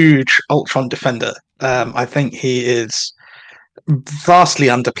huge Ultron defender. I think he is vastly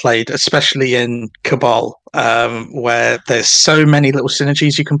underplayed, especially in Cabal, where there's so many little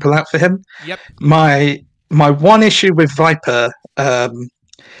synergies you can pull out for him. Yep. My one issue with Viper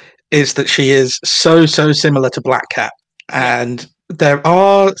is that she is so similar to Black Cat, and there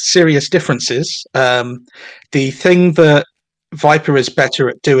are serious differences. The thing that Viper is better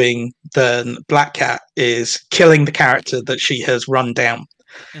at doing than Black Cat is killing the character that she has run down,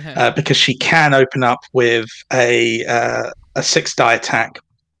 because she can open up with a 6-die attack.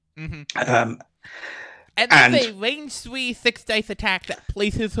 And there's a range 3 6-dice attack that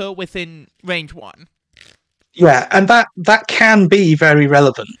places her within range 1. Yeah, and that can be very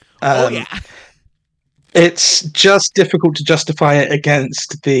relevant. Oh yeah. It's just difficult to justify it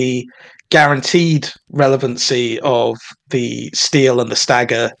against the guaranteed relevancy of the steal and the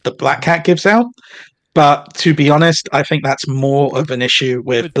stagger that Black Cat gives out. But to be honest, I think that's more of an issue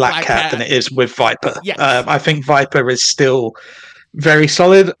with Black Cat than it is with Viper. Yes. I think Viper is still very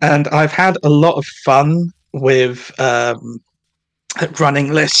solid, and I've had a lot of fun with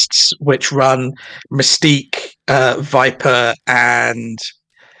running lists which run Mystique, Viper, and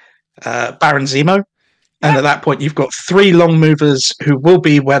Baron Zemo. And at that point, you've got 3 long movers who will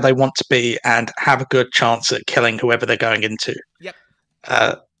be where they want to be and have a good chance at killing whoever they're going into. Yep.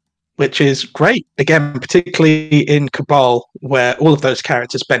 Which is great. Again, particularly in Cabal, where all of those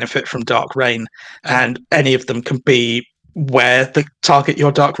characters benefit from Dark Reign, and any of them can be where the target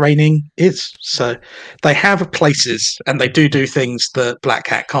you're Dark Reigning is. So they have places, and they do things that Black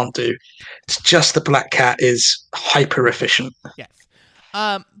Cat can't do. It's just that Black Cat is hyper efficient. Yes.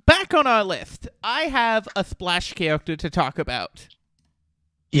 Back on our list, I have a splash character to talk about.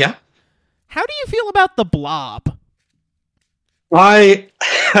 Yeah. How do you feel about the Blob? I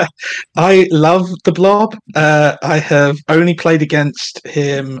love the Blob. I have only played against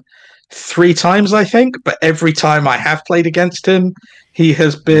him 3 times, I think, but every time I have played against him, he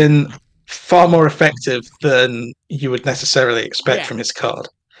has been far more effective than you would necessarily expect from his card.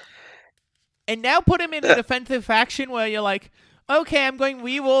 And now put him in a defensive faction where you're like, okay, I'm going to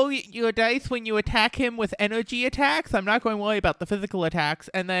re-roll your dice when you attack him with energy attacks. I'm not going to worry about the physical attacks.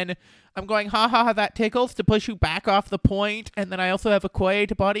 And then I'm going, ha, that tickles, to push you back off the point. And then I also have a Quay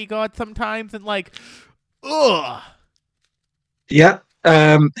to bodyguard sometimes. And like, ugh. Yeah.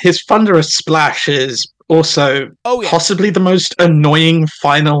 His Thunderous Splash is also possibly the most annoying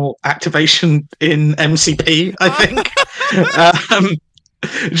final activation in MCP, I think.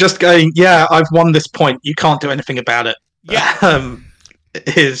 Just going, I've won this point. You can't do anything about it. Yeah.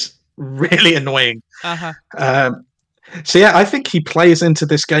 Is really annoying. Uh-huh. So yeah, I think he plays into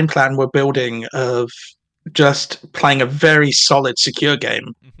this game plan we're building of just playing a very solid, secure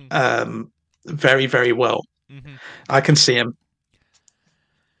game, very, very well. Mm-hmm. I can see him.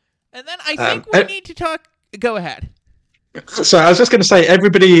 And then I think we need to talk. Go ahead. So I was just going to say,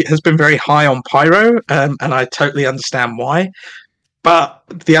 everybody has been very high on Pyro, and I totally understand why. But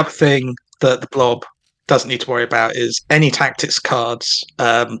the other thing that the Blob doesn't need to worry about is any tactics cards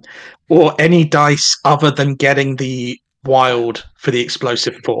or any dice other than getting the wild for the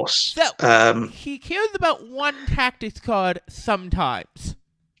explosive force. So, he cares about one tactics card sometimes.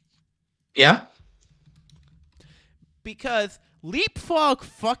 Yeah? Because Leapfrog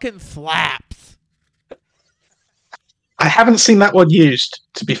fucking slaps. I haven't seen that one used,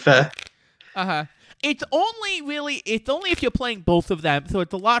 to be fair. Uh-huh. It's only if you're playing both of them, so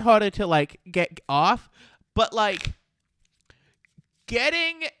it's a lot harder to, like, get off. But, like,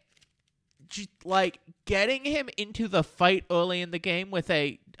 getting him into the fight early in the game with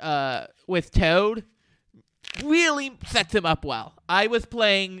Toad really sets him up well. I was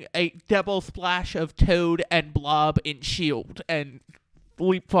playing a double splash of Toad and Blob in Shield, and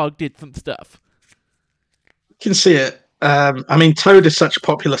Leapfrog did some stuff. You can see it. I mean, Toad is such a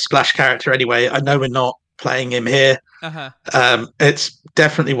popular splash character anyway. I know we're not playing him here. Uh-huh. It's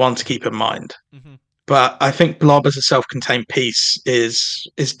definitely one to keep in mind. Mm-hmm. But I think Blob as a self-contained piece is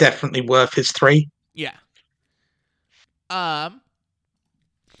definitely worth his 3. Yeah. I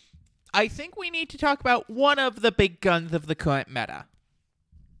think we need to talk about one of the big guns of the current meta.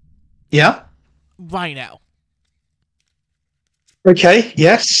 Yeah? Rhino. Okay,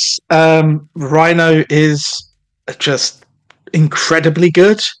 yes. Rhino is just incredibly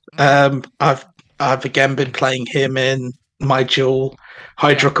good. I've again been playing him in my dual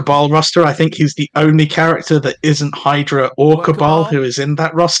Hydra Cabal roster. I think he's the only character that isn't Hydra or Cabal who is in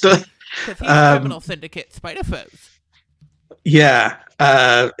that roster. Because he's Criminal Syndicate Spider Foes. Yeah,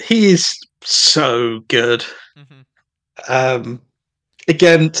 he's so good. Mm-hmm.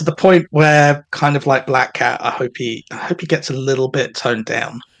 Again, to the point where, kind of like Black Cat, I hope he gets a little bit toned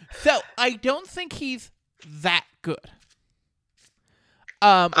down. So I don't think he's that good.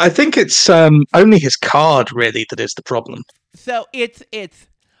 I think it's only his card really that is the problem. So it's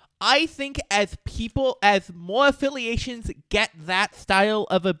I think as more affiliations get that style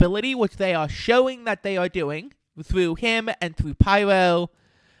of ability, which they are showing that they are doing through him and through Pyro,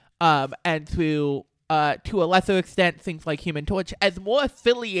 and through to a lesser extent things like Human Torch, as more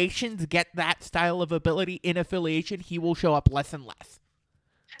affiliations get that style of ability in affiliation, he will show up less and less.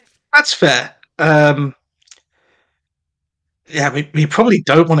 That's fair. Yeah, we probably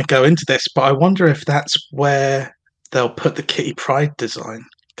don't want to go into this, but I wonder if that's where they'll put the Kitty Pryde design,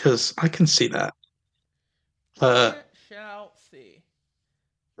 because I can see that. Shall see.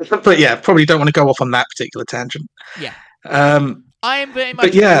 But yeah, probably don't want to go off on that particular tangent. Yeah. I am very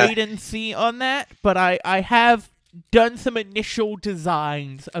much wait and see on that, but I have done some initial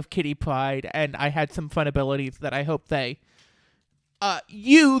designs of Kitty Pryde, and I had some fun abilities that I hope they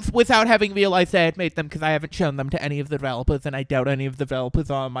use without having realized I had made them, because I haven't shown them to any of the developers, and I doubt any of the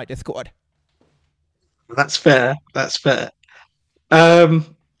developers are on my Discord. That's fair. That's fair.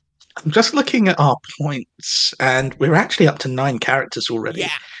 I'm just looking at our points, and we're actually up to 9 characters already.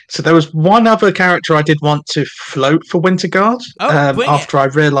 Yeah. So there was one other character I did want to float for Winterguard Bring it. after I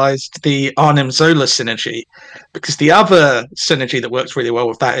realised the Arnim Zola synergy, because the other synergy that works really well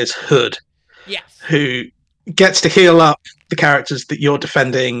with that is Hood, Yes. who gets to heal up the characters that you're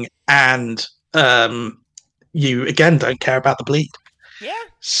defending, and you again don't care about the bleed. Yeah.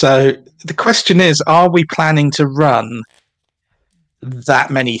 So the question is, are we planning to run that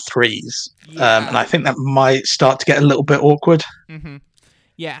many threes? Yeah. And I think that might start to get a little bit awkward. Mm-hmm.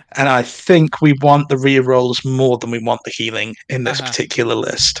 Yeah. And I think we want the rerolls more than we want the healing in this particular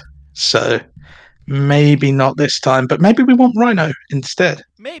list. So maybe not this time, but maybe we want Rhino instead.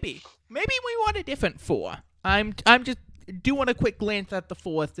 Maybe we want a different 4. I'm just doing a quick glance at the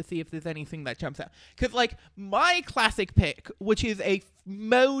 4s to see if there's anything that jumps out. Because, like, my classic pick, which is a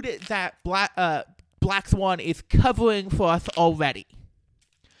mode that Black Swan is covering for us already.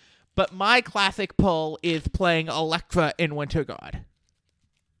 But my classic pull is playing Electra in Winterguard.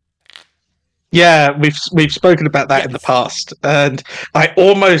 Yeah, we've spoken about that in the past, and I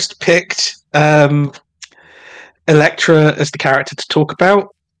almost picked Electra as the character to talk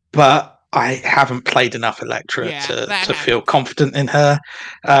about, but I haven't played enough Electra to feel confident in her.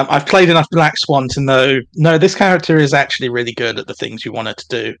 I've played enough Black Swan to know, no, this character is actually really good at the things you want her to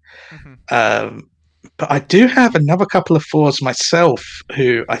do. Mm-hmm. But I do have another couple of 4s myself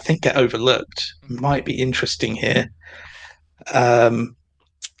who I think get overlooked. Might be interesting here.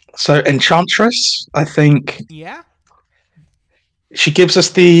 So Enchantress, I think. Yeah. She gives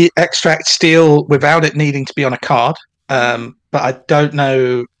us the extract steel without it needing to be on a card. But I don't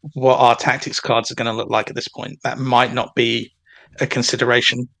know what our tactics cards are going to look like at this point. That might not be a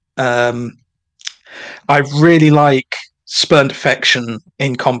consideration. I really like Spurned Affection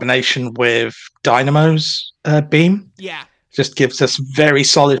in combination with Dynamo's beam. Yeah. Just gives us very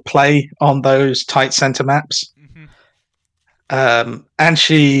solid play on those tight center maps. And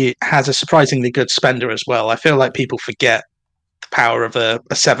she has a surprisingly good spender as well. I feel like people forget the power of a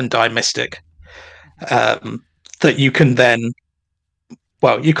 7-die Mystic. That you can then,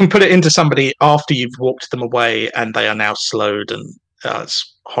 well, you can put it into somebody after you've walked them away and they are now slowed, and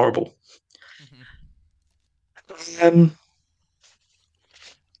it's horrible.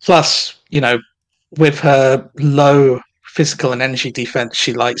 Plus, with her low physical and energy defense,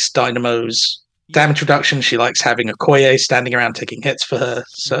 she likes Dynamo's damage reduction. She likes having a Koye standing around taking hits for her,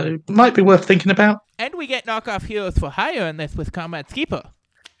 so it might be worth thinking about. And we get knockoff heroes for hire in this with Combat Keeper.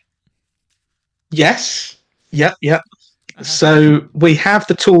 Yes. Yep. So we have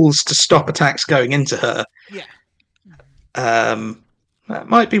the tools to stop attacks going into her. Yeah. That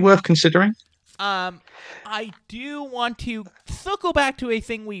might be worth considering. I do want to circle back to a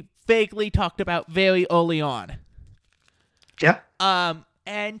thing we vaguely talked about very early on. Yeah.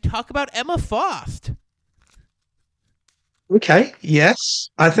 And talk about Emma Frost. Okay. Yes.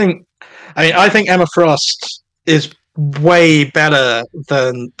 I think Emma Frost is way better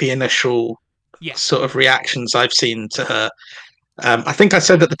than the initial sort of reactions I've seen to her. I think I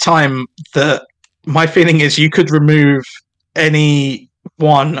said at the time that my feeling is you could remove any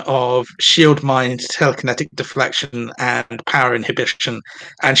one of Shield Mind, Telekinetic Deflection, and Power Inhibition,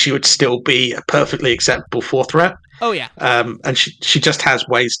 and she would still be a perfectly acceptable 4 threat. Oh, yeah. And she just has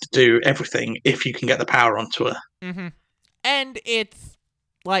ways to do everything if you can get the power onto her. Mm-hmm. And it's,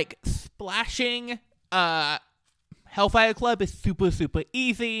 like, splashing Hellfire Club is super, super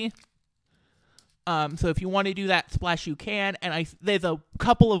easy. So if you want to do that splash, you can. And there's a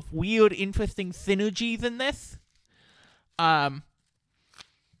couple of weird, interesting synergies in this.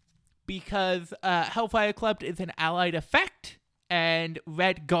 Because Hellfire Club is an allied effect, and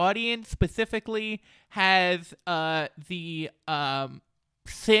Red Guardian specifically has the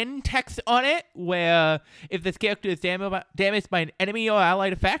Sin text on it, where if this character is damaged by an enemy or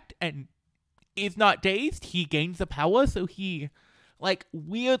allied effect and is not dazed, he gains the power, so he, like,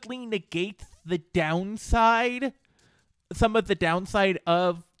 weirdly negates the downside, some of the downside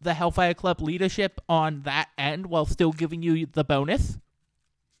of the Hellfire Club leadership on that end, while still giving you the bonus.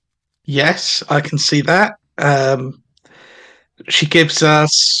 Yes, I can see that. She gives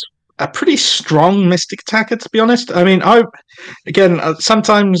us a pretty strong Mystic attacker, to be honest. I mean,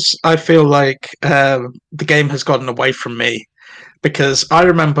 sometimes I feel like the game has gotten away from me, because I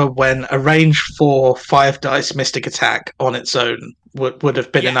remember when a range 4 5-dice Mystic attack on its own would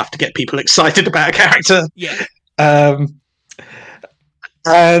have been enough to get people excited about a character. Yeah.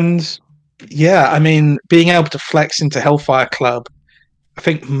 And yeah, I mean, being able to flex into Hellfire Club, I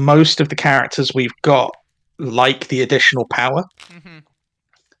think most of the characters we've got like the additional power. Mm-hmm.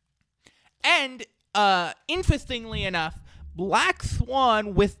 And, interestingly enough, Black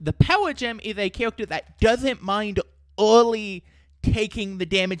Swan with the Power Gem is a character that doesn't mind early taking the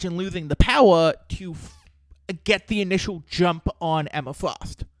damage and losing the power to get the initial jump on Emma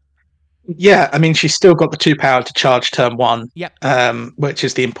Frost. Yeah, I mean, she's still got the 2 power to charge turn 1, Yep. Which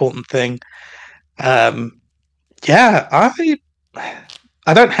is the important thing. Yeah,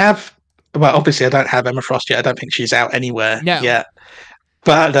 I don't have. Well, obviously, I don't have Emma Frost yet. I don't think she's out anywhere yet.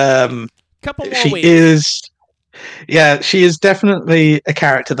 But couple more she weeks. is. Yeah, she is definitely a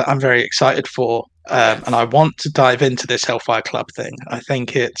character that I'm very excited for, and I want to dive into this Hellfire Club thing. I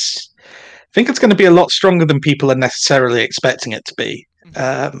think it's going to be a lot stronger than people are necessarily expecting it to be,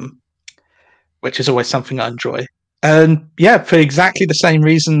 which is always something I enjoy. And yeah, for exactly the same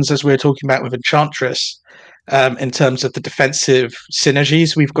reasons as we were talking about with Enchantress, in terms of the defensive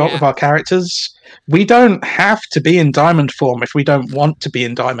synergies we've got with our characters. We don't have to be in diamond form if we don't want to be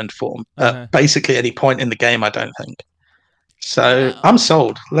in diamond form at basically any point in the game, I don't think. So I'm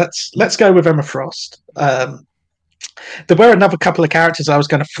sold. Let's go with Emma Frost. There were another couple of characters I was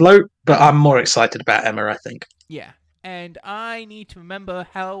going to float, but I'm more excited about Emma, I think. Yeah, and I need to remember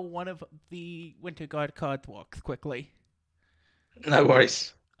how one of the Winter Guard cards works quickly. No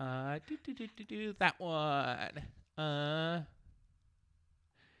worries. That one.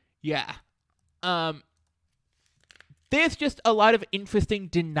 Yeah. There's just a lot of interesting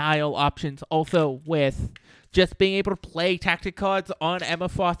denial options also with just being able to play tactic cards on Emma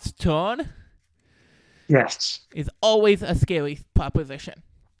Frost's turn. Yes. Is always a scary proposition.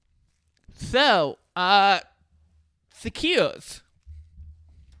 So, secures.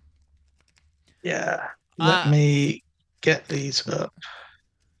 Yeah. Let me get these up.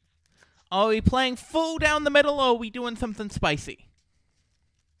 Are we playing full down the middle, or are we doing something spicy?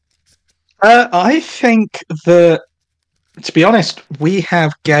 I think that, to be honest, we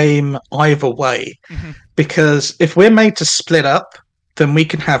have game either way. Because if we're made to split up, then we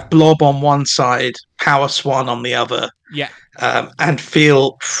can have Blob on one side, Power Swan on the other. Yeah. And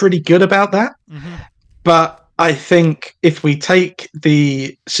feel pretty good about that. But I think if we take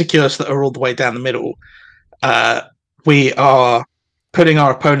the secures that are all the way down the middle, we are putting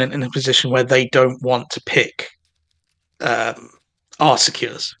our opponent in a position where they don't want to pick our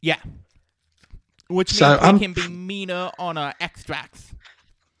secures. Yeah. Which means we can be meaner on our extracts.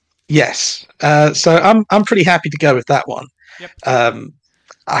 Yes. So I'm pretty happy to go with that one. Yep.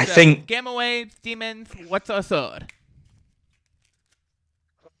 I think Gamma Waves, Demons, what's our sword?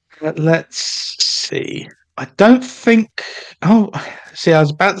 Let's see. I don't think. Oh, see, I was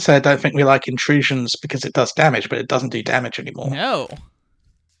about to say I don't think we like intrusions because it does damage, but it doesn't do damage anymore. No.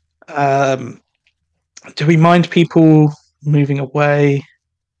 Do we mind people moving away?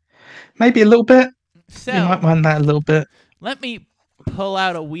 Maybe a little bit. So, we might mind that a little bit. Let me pull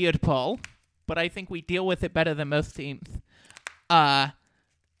out a weird pull, but I think we deal with it better than most teams. I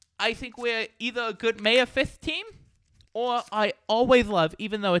think we're either a good Maya Fist team, or I always love,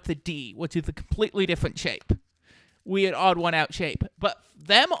 even though it's a D, which is a completely different shape. Weird odd one out shape. But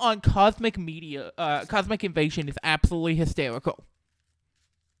them on Cosmic Invasion is absolutely hysterical.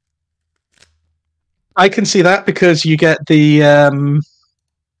 I can see that because you get the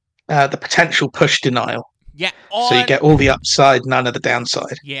potential push denial. Yeah. So you get all the upside, none of the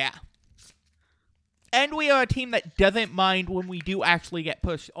downside. Yeah. And we are a team that doesn't mind when we do actually get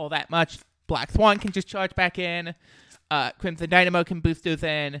pushed all that much. Black Swan can just charge back in. Crimson Dynamo can boost us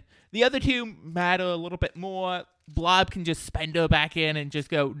in. The other two matter a little bit more. Blob can just spend her back in and just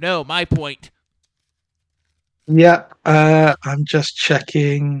go, no, my point. Yeah, I'm just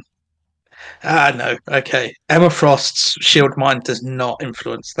checking. No, okay. Emma Frost's Shield Mine does not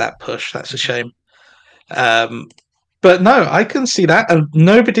influence that push. That's a shame. But no, I can see that. And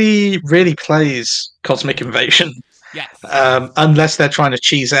nobody really plays Cosmic Invasion. Yes. Unless they're trying to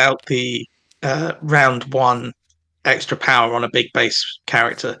cheese out the round one extra power on a big base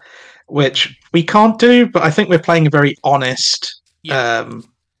character, which we can't do, but I think we're playing a very honest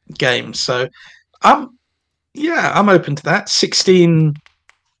game. So I'm open to that. 16.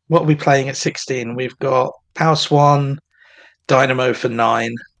 What are we playing at 16? We've got Power Swan, Dynamo for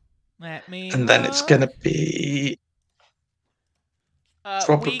 9. And then it's going to be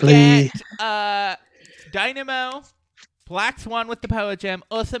probably... We get Dynamo, Black Swan with the Power Gem,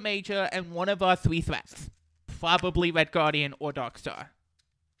 Ursa Major, and one of our 3 threats. Probably Red Guardian or Darkstar.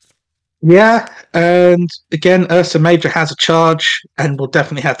 Yeah, and again, Ursa Major has a charge and will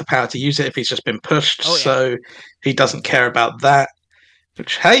definitely have the power to use it if he's just been pushed, so he doesn't care about that.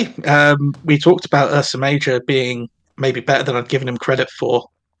 Which, hey, we talked about Ursa Major being maybe better than I'd given him credit for.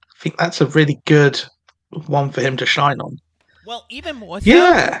 I think that's a really good one for him to shine on. Well, even more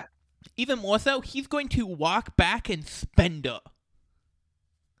so even more so, he's going to walk back and spend her.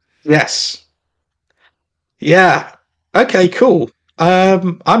 Yes. Yeah. Okay, cool.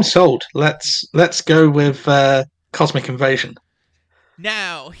 I'm sold. Let's go with Cosmic Invasion.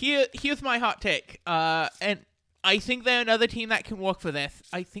 Now, here's my hot take. And I think they're another team that can work for this.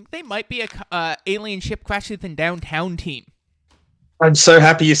 I think they might be a alien ship crashes in downtown team. I'm so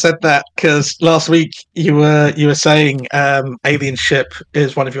happy you said that, because last week you were saying Alien Ship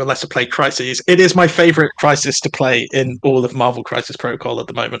is one of your lesser played crises. It is my favorite crisis to play in all of Marvel Crisis Protocol at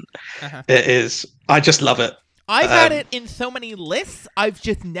the moment. Uh-huh. It is. I just love it. I've had it in so many lists, I've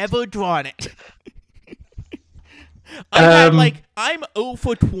just never drawn it. I'm 0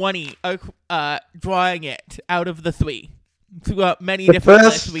 for 20 drawing it out of the 3 throughout many different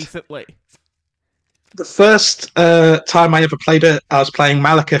lists recently. The first time I ever played it, I was playing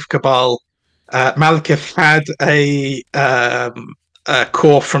Malekith Cabal. Malekith had a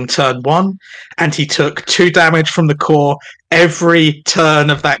core from turn 1, and he took 2 damage from the core every turn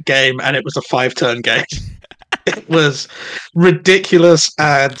of that game, and it was a 5-turn game. It was ridiculous,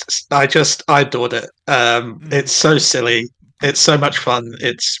 and I adored it. It's so silly. It's so much fun.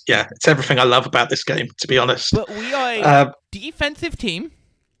 It's everything I love about this game, to be honest. But we are a defensive team.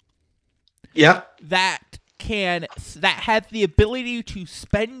 Yeah. That has the ability to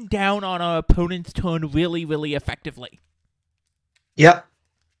spend down on our opponent's turn really, really effectively. Yep.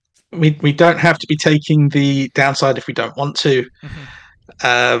 We don't have to be taking the downside if we don't want to.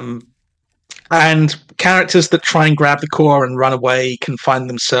 Mm-hmm. And characters that try and grab the core and run away can find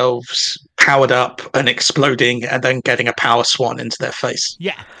themselves powered up and exploding and then getting a power swan into their face.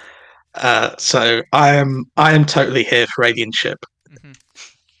 Yeah. So I am totally here for Alien Ship. Mm-hmm.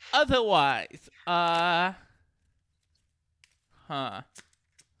 Otherwise,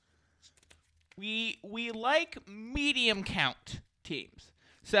 we like medium count teams.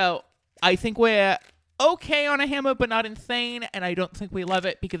 So I think we're okay on a hammer, but not insane, and I don't think we love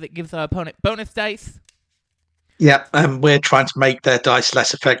it because it gives our opponent bonus dice. Yeah, and we're trying to make their dice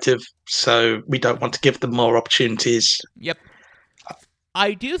less effective, so we don't want to give them more opportunities. Yep.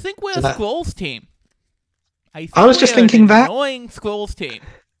 I do think we're a Scrolls team. I was just thinking that. Annoying Scrolls team.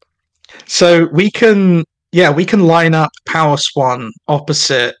 So we can line up Power Swan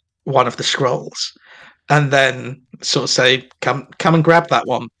opposite one of the Scrolls, and then sort of say, "Come and grab that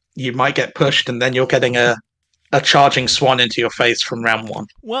one." You might get pushed, and then you're getting a charging swan into your face from round 1.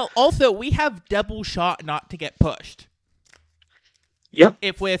 Well, also we have double shot not to get pushed. Yep.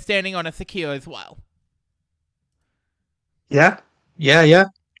 If we're standing on a secure as well. Yeah.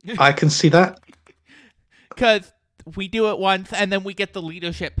 I can see that. Because we do it once, and then we get the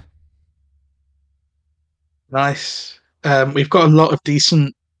leadership. Nice. We've got a lot of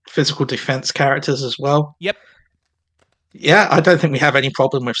decent physical defense characters as well. Yep. Yeah, I don't think we have any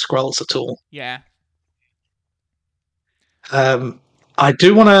problem with Skrulls at all. Yeah. I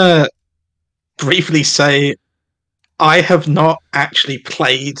do want to briefly say I have not actually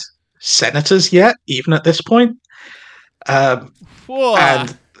played Senators yet, even at this point.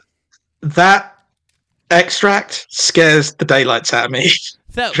 And that extract scares the daylights out of me.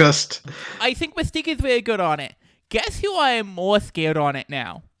 So, I think Mystique is very good on it. Guess who I am more scared on it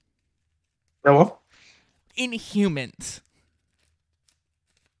now? Go on. Inhumans.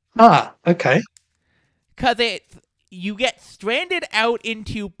 Ah, okay. Because you get stranded out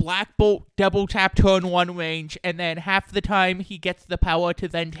into Black Bolt double tap turn 1 range, and then half the time he gets the power to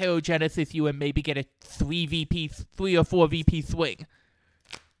then Terragenesis you and maybe get a 3 or 4 VP swing.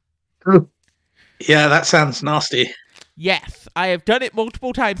 Yeah, that sounds nasty. Yes, I have done it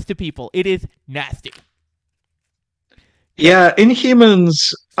multiple times to people. It is nasty. Yeah,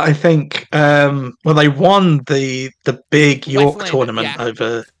 Inhumans, I think, they won the big York tournament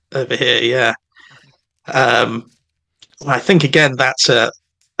over here, yeah. I think, again, that's a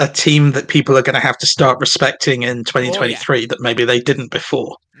team that people are going to have to start respecting in 2023 that maybe they didn't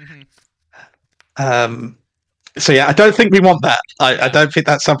before. Mm-hmm. So, yeah, I don't think we want that. I don't think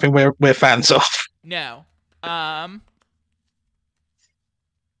that's something we're fans of. No.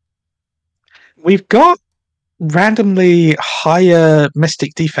 We've got randomly higher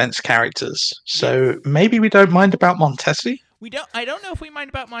Mystic defense characters, so maybe we don't mind about Montesi. I don't know if we mind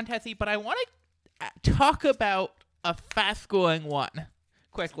about Montesi, but I want to talk about a fast-scoring one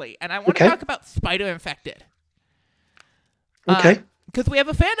quickly, and I want to talk about Spider Infected. Okay. Because we have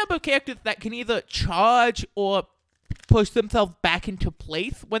a fair number of characters that can either charge or push themselves back into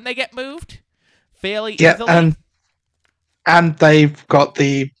place when they get moved fairly easily. And they've got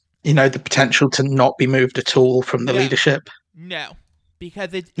the potential to not be moved at all from the leadership. No,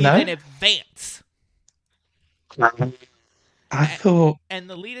 because it's in advance. I thought. And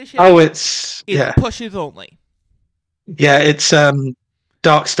the leadership Oh, it's is pushes only. Yeah, it's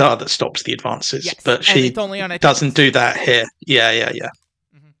Dark Star that stops the advances, Yes, but and she it's only on doesn't do that here. Yeah.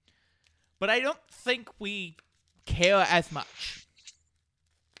 Mm-hmm. But I don't think we care as much.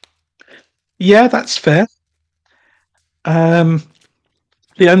 Yeah, that's fair. The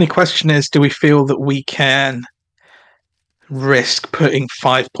only question is, do we feel that we can risk putting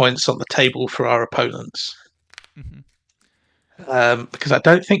 5 points on the table for our opponents? Mm-hmm. Because I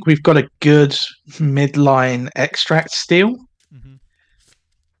don't think we've got a good midline extract steal. Mm-hmm.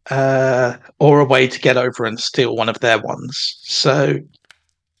 Or a way to get over and steal one of their ones. So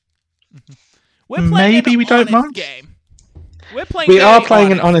we're playing maybe we don't mind. Game. We are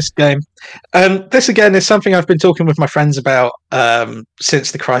playing an honest game. This again is something I've been talking with my friends about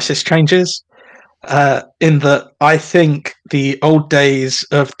since the crisis changes. In that I think the old days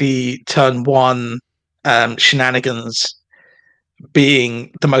of the turn one shenanigans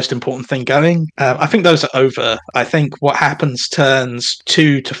being the most important thing going, I think those are over. I think what happens turns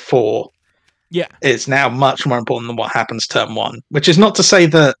 2 to 4 is now much more important than what happens turn 1, which is not to say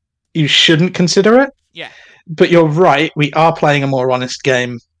that you shouldn't consider it. Yeah. But you're right, we are playing a more honest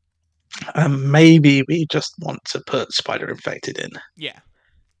game. Maybe we just want to put Spider Infected in. Yeah.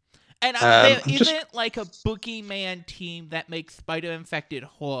 And there isn't like a boogeyman team that makes Spider Infected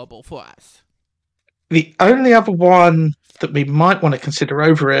horrible for us. The only other one that we might want to consider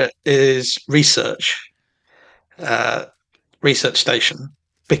over it is Research Station,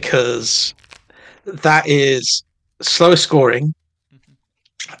 because that is slower scoring.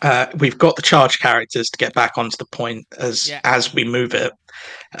 We've got the charge characters to get back onto the point as we move it.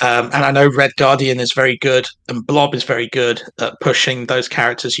 And I know Red Guardian is very good and Blob is very good at pushing those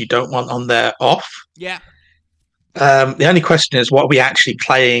characters you don't want on there off. Yeah. The only question is, what are we actually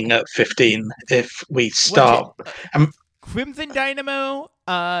playing at 15 if we start? Crimson Dynamo,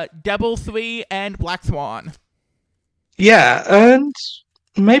 Double 3, and Black Swan. Yeah, and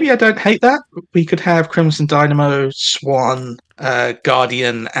maybe I don't hate that. We could have Crimson Dynamo, Swan,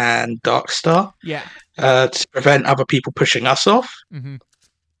 Guardian, and Dark Star. Yeah. To prevent other people pushing us off. Mm-hmm.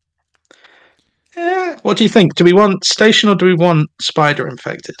 Yeah. What do you think? Do we want Station or do we want Spider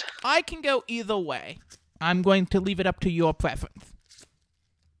Infected? I can go either way. I'm going to leave it up to your preference.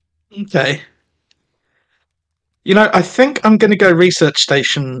 Okay. I think I'm going to go Research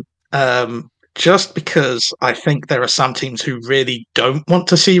Station just because I think there are some teams who really don't want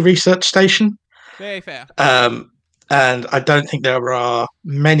to see Research Station. Very fair. And I don't think there are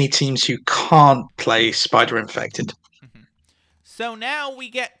many teams who can't play Spider Infected. Mm-hmm. So now we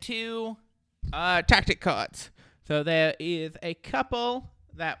get to tactic cards. So there is a couple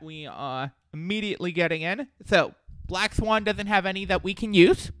that we are immediately getting in. So Black Swan doesn't have any that we can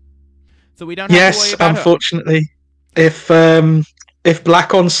use. So we don't have to worry about unfortunately. If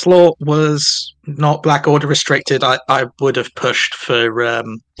Black Onslaught was not Black Order restricted, I would have pushed for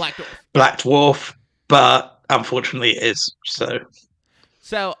Black Dwarf, but unfortunately it is.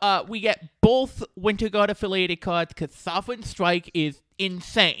 So we get both Winter God affiliated cards because Sovereign Strike is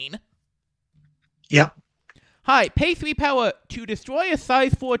insane. Yep. Hi, pay 3 power to destroy a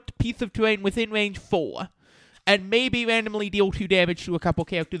size 4 piece of terrain within range 4, and maybe randomly deal 2 damage to a couple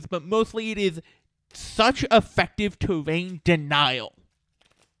characters, but mostly it is such effective terrain denial.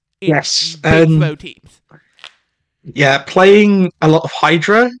 Yes. Throw teams. Yeah, playing a lot of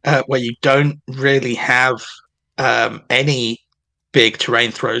Hydra, where you don't really have any big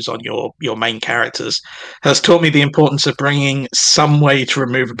terrain throws on your main characters, has taught me the importance of bringing some way to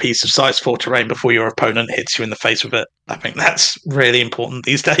remove a piece of size 4 terrain before your opponent hits you in the face with it. I think that's really important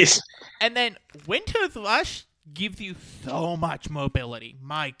these days. And then Winter's Rush gives you so much mobility.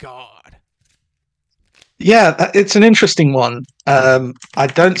 My God. Yeah, it's an interesting one. I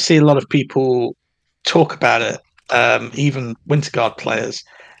don't see a lot of people talk about it, even Winter Guard players,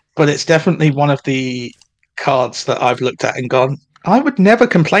 but it's definitely one of the cards that I've looked at and gone, I would never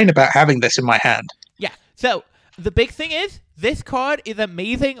complain about having this in my hand. Yeah, so the big thing is, this card is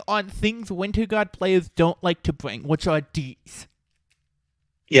amazing on things Winter Guard players don't like to bring, which are Ds.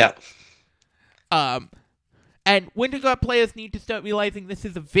 Yeah. And Winter Guard players need to start realizing this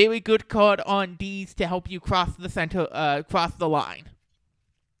is a very good card on Ds to help you cross the center, cross the line.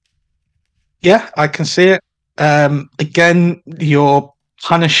 Yeah, I can see it. Again, you're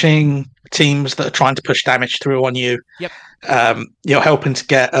punishing teams that are trying to push damage through on you. Yep. You're helping to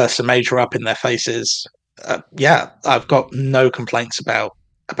get some major up in their faces. Yeah, I've got no complaints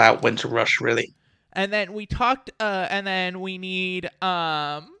about Winter Rush, really. And then we talked, and then we need,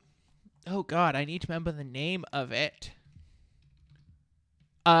 oh God, I need to remember the name of it.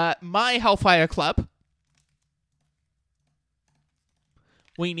 My Hellfire Club.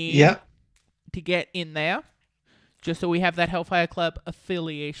 we need Yeah. to get in there, just so we have that Hellfire Club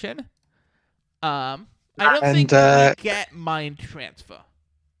affiliation. I don't think we get mind transfer.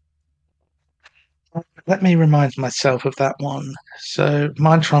 Let me remind myself of that one. So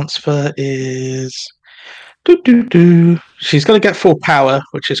mind transfer is She's got to get full power,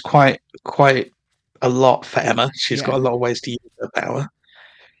 which is quite a lot for Emma. She's got a lot of ways to use her power.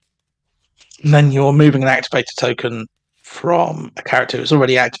 And then you're moving an activator token from a character who's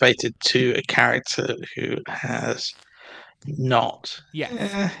already activated to a character who has not.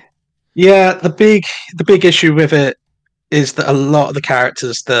 Yeah. The big issue with it is that a lot of the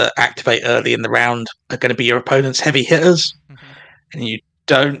characters that activate early in the round are going to be your opponent's heavy hitters, and you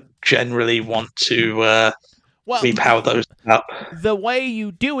don't generally want to repower those up. The way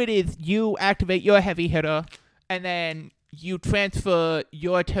you do it is you activate your heavy hitter, and then you transfer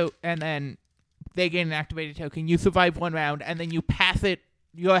your and then they get an activated token. You survive one round, and then you pass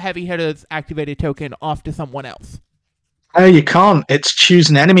your heavy hitter's activated token off to someone else. Oh, you can't. It's choose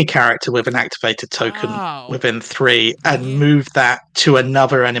an enemy character with an activated token within 3 and move that to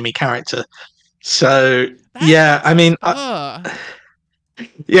another enemy character. So, I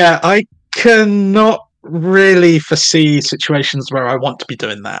cannot really foresee situations where I want to be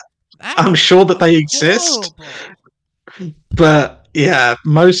doing that. I'm sure that they exist, but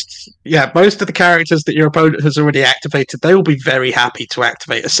most of the characters that your opponent has already activated, they will be very happy to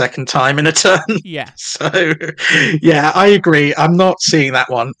activate a second time in a turn. Yeah. So, I agree. I'm not seeing that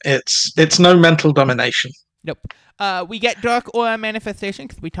one. It's no mental domination. Nope. We get Dark Aura Manifestation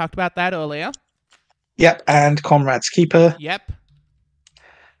because we talked about that earlier. Yep, and Comrade's Keeper. Yep.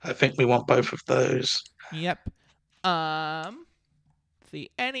 I think we want both of those. Yep. See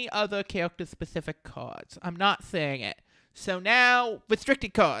any other character-specific cards? I'm not saying it. So now,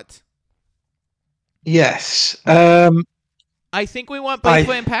 restricted cards. Yes. I think we want both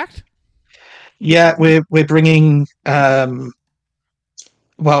for Impact. Yeah, we're bringing. It's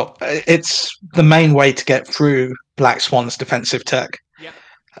the main way to get through Black Swan's defensive tech. Yep.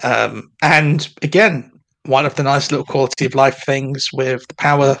 And again, one of the nice little quality of life things with the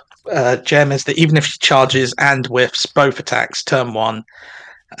power gem is that even if she charges and whiffs both attacks turn 1,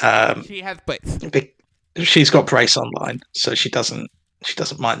 she has both. She's got Brace online, so she doesn't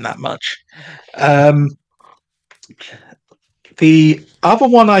mind that much. The other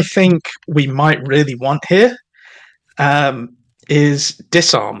one I think we might really want here is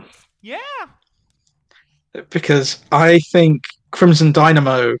Disarm. Yeah. Because I think Crimson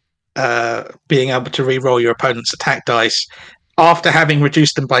Dynamo being able to re-roll your opponent's attack dice after having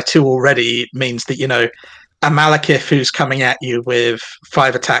reduced them by 2 already means that, a Malekith who's coming at you with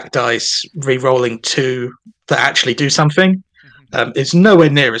 5 attack dice, re-rolling 2 that actually do something, is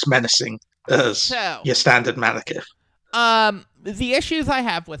nowhere near as menacing as your standard Malekith. The issues I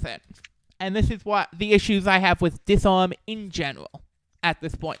have with it, and this is what the issues I have with Disarm in general at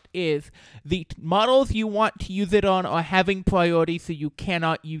this point, is the models you want to use it on are having priority, so you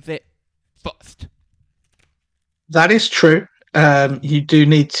cannot use it first. That is true. You do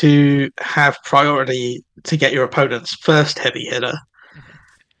need to have priority to get your opponent's first heavy hitter.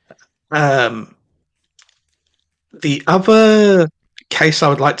 The other case I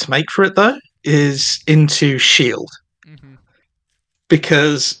would like to make for it, though, is into Shield.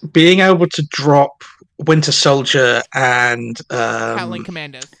 Because being able to drop Winter Soldier and Howling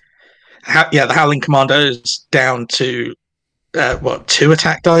Commandos. The Howling Commandos down to 2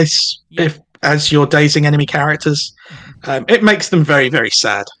 attack dice as you're dazing enemy characters. It makes them very, very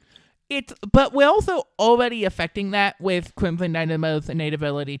sad. But we're also already affecting that with Crimson Dynamo's innate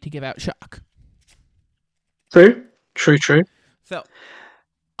ability to give out shock. True. So,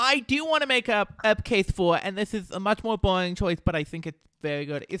 I do want to make a case for, and this is a much more boring choice, but I think it's very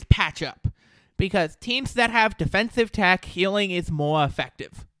good, is Patch Up. Because teams that have defensive tech, healing is more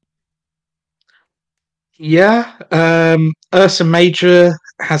effective. Yeah. Ursa Major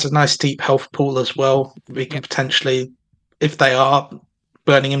has a nice deep health pool as well. We can potentially, if they are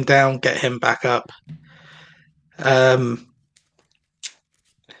burning him down, get him back up. The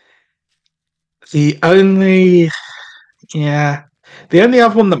only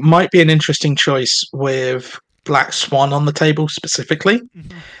other one that might be an interesting choice with Black Swan on the table specifically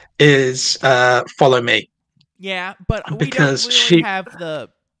is Follow Me. Yeah, but because we don't really have the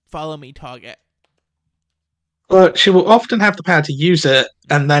Follow Me target. Well, she will often have the power to use it,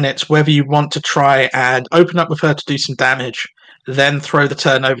 and then it's whether you want to try and open up with her to do some damage, then throw the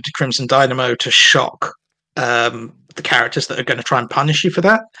turn over to Crimson Dynamo to shock the characters that are going to try and punish you for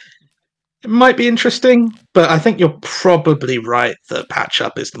that. It might be interesting, but I think you're probably right that Patch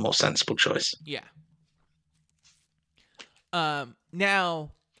Up is the more sensible choice. Yeah.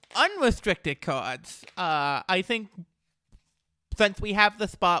 Now, unrestricted cards. I think since we have the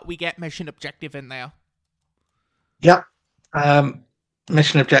spot, we get mission objective in there. Yep.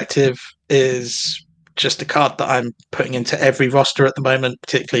 Mission objective is just a card that I'm putting into every roster at the moment,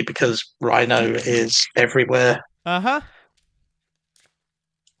 particularly because Rhino is everywhere. Uh-huh.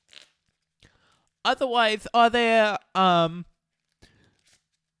 Otherwise, are there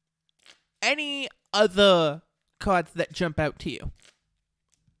any other cards that jump out to you?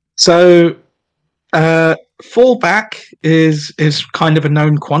 So fallback is kind of a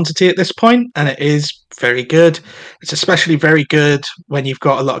known quantity at this point, and it is very good. It's especially very good when you've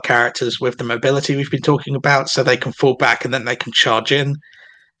got a lot of characters with the mobility we've been talking about, so they can fall back and then they can charge in.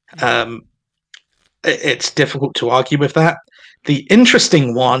 It's difficult to argue with that. The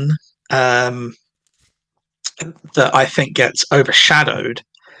interesting one that I think gets overshadowed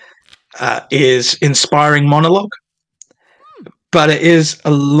is Inspiring Monologue, but it is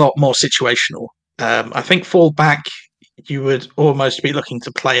a lot more situational. I think fallback, you would almost be looking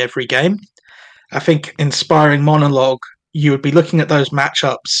to play every game. I think Inspiring Monologue, you would be looking at those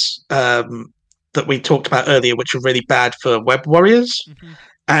matchups that we talked about earlier, which are really bad for Web Warriors,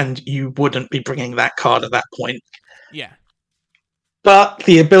 and you wouldn't be bringing that card at that point. Yeah. But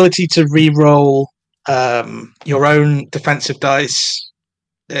the ability to re-roll your own defensive dice,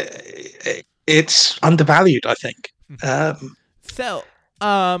 it's undervalued, I think.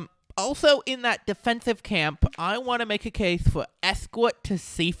 Also in that defensive camp, I want to make a case for Escort to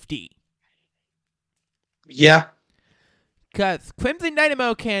Safety. Yeah. Because Crimson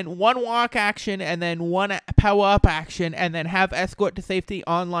Dynamo can one walk action and then one power up action and then have Escort to Safety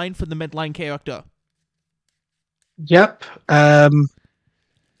online for the midline character. Yep. I'm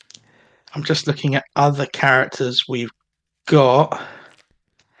just looking at other characters we've got.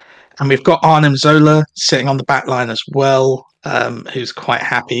 And we've got Arnim Zola sitting on the back line as well, who's quite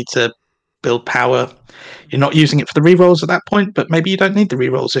happy to build power. You're not using it for the rerolls at that point, but maybe you don't need the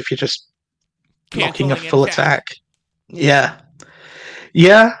rerolls if you're just blocking a full attack. Yeah.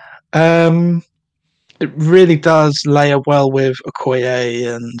 Yeah. It really does layer well with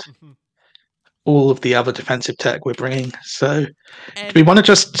Okoye and all of the other defensive tech we're bringing. So do we want to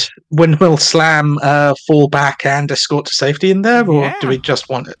just windmill slam fall back and escort to safety in there, or do we just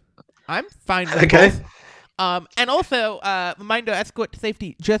want it? I'm fine with both. And also, reminder, Escort to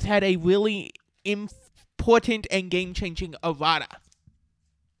Safety just had a really important and game-changing errata.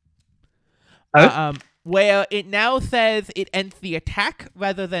 Where it now says it ends the attack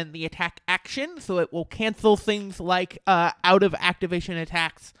rather than the attack action, so it will cancel things like out-of-activation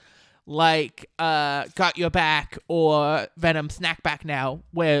attacks like Got Your Back or Venom Snack Back now,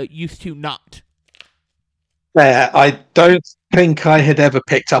 where used to not. Yeah, I don't think I had ever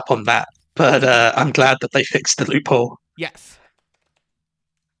picked up on that, but I'm glad that they fixed the loophole. Yes.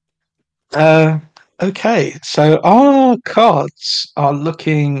 Okay, so our cards are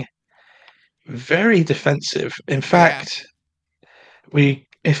looking very defensive. In fact,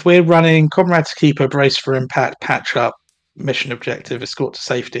 if we're running Comrades Keeper, Brace for Impact, Patch Up, Mission Objective, Escort to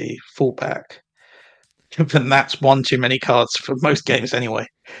Safety, Fallback, then that's one too many cards for most games anyway.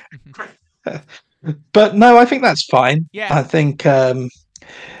 But no, I think that's fine. Yeah. I think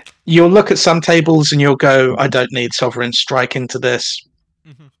you'll look at some tables and you'll go, I don't need Sovereign Strike into this,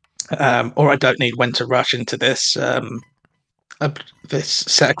 or I don't need Winter Rush into this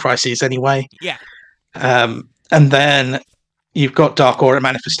set of crises anyway. Yeah. And then you've got Dark Aura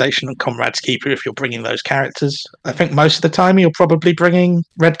Manifestation and Comrades Keeper if you're bringing those characters. I think most of the time you're probably bringing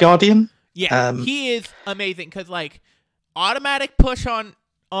Red Guardian. Yeah, he is amazing because, like, automatic push on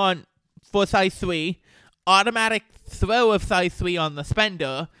for size 3, automatic throw of size 3 on the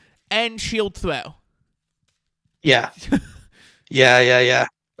spender, and shield throw. Yeah. Yeah.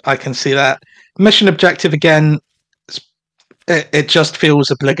 I can see that. Mission Objective, again, it just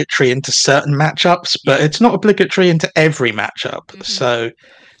feels obligatory into certain matchups, but it's not obligatory into every matchup. So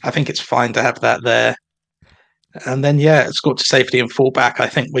I think it's fine to have that there. And then, Escort to Safety and Fallback, I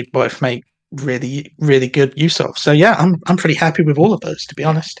think we both make really, really good use of. So, yeah, I'm pretty happy with all of those, to be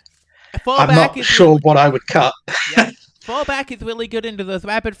honest. I'm not sure what I would cut. Fallback is really good into those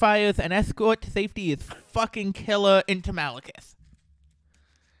rapid fires, and Escort to Safety is fucking killer into Malekith.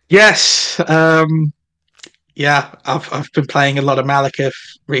 Yes. I've been playing a lot of Malekith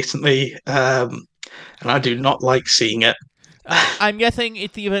recently, and I do not like seeing it. I'm guessing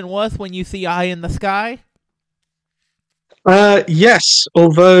it's even worse when you see Eye in the Sky? Yes,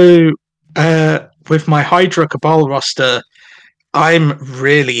 although with my Hydra Cabal roster, I'm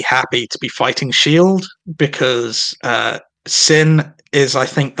really happy to be fighting Shield because Sin is, I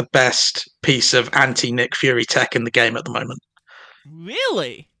think, the best piece of anti-Nick Fury tech in the game at the moment.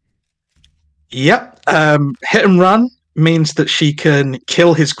 Really? Yep. Hit and run means that she can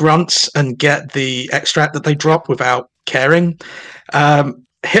kill his grunts and get the extract that they drop without caring.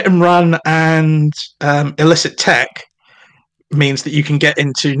 Hit and run and illicit tech means that you can get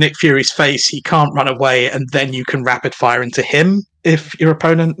into Nick Fury's face, he can't run away, and then you can rapid fire into him if your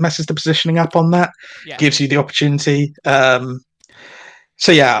opponent messes the positioning up on that. Yeah. Gives you the opportunity.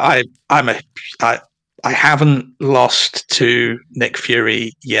 So yeah, I haven't lost to Nick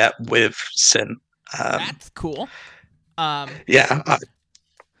Fury yet with Sin. That's cool. Yeah.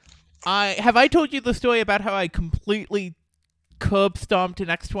 I told you the story about how I completely curb stomped an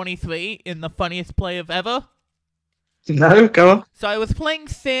X-23 in the funniest play of ever? No, go on. So I was playing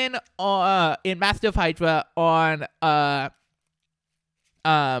Sin in Master of Hydra on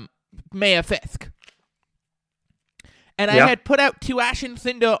Maya Fisk. And I had put out 2 Ashen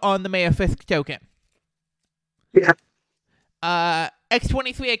Cinder on the Maya Fisk token. Yeah.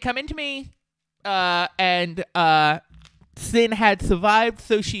 X-23 had come into me, and Sin had survived,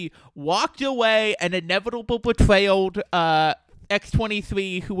 so she walked away, an inevitable betrayal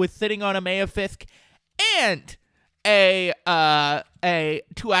X-23 who was sitting on a Maya Fisk and a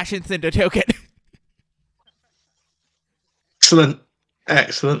 2 Ashen Cinder token. Excellent.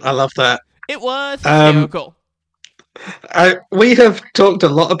 I love that. It was hysterical. We have talked a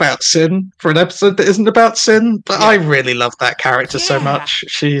lot about Sin for an episode that isn't about Sin, but I really love that character so much.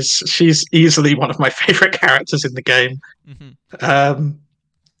 She's easily one of my favorite characters in the game. Mm-hmm.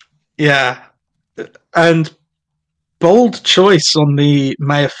 Yeah, and bold choice on the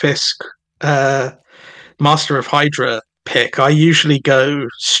Maya Fisk Master of Hydra pick. I usually go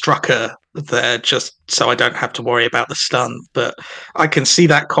Strucker there just so I don't have to worry about the stun, but I can see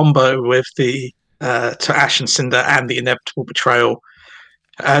that combo with the to Ashen Cinder and the inevitable betrayal,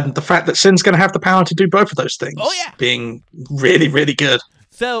 and the fact that Sin's going to have the power to do both of those things. Being really, really good.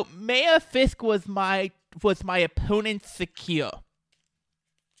 So Maya Fisk was my opponent's secure,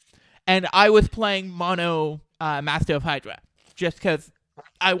 and I was playing mono Master of Hydra just because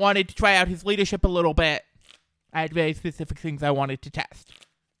I wanted to try out his leadership a little bit. I had very specific things I wanted to test.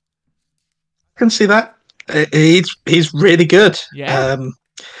 I can see that. He's really good. Yeah.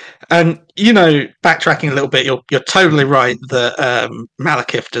 And backtracking a little bit, you're totally right that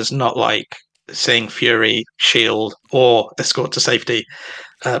Malekith does not like seeing Fury shield or escort to safety.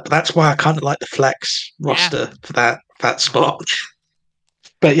 But that's why I kind of like the flex roster for that spot.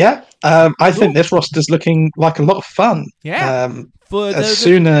 But yeah, I think this roster's looking like a lot of fun. Yeah.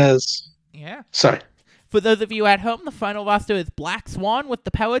 Sorry. For those of you at home, the final roster is Black Swan with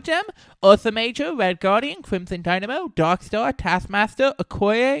the Power Gem, Ursa Major, Red Guardian, Crimson Dynamo, Darkstar, Taskmaster,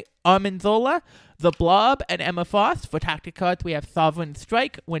 Okoye, Arminzola, The Blob, and Emma Frost. For tactic cards, we have Sovereign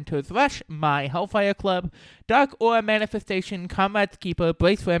Strike, Winter's Rush, My Hellfire Club, Dark Aura Manifestation, Comrade's Keeper,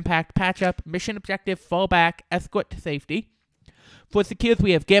 Brace for Impact, Patch Up, Mission Objective, Fallback, Escort to Safety. For secures,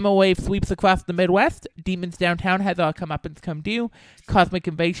 we have Gamma Wave Sweeps Across the Midwest, Demons Downtown has our comeuppance come due, Cosmic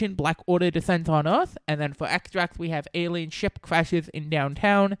Invasion, Black Order Descends on Earth, and then for extracts, we have Alien Ship Crashes in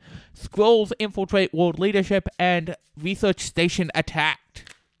Downtown, Scrolls Infiltrate World Leadership, and Research Station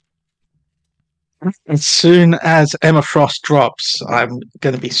Attacked. As soon as Emma Frost drops, I'm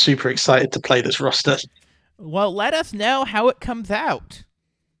going to be super excited to play this roster. Well, let us know how it comes out.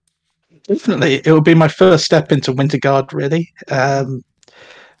 Definitely. It will be my first step into Winterguard, really. But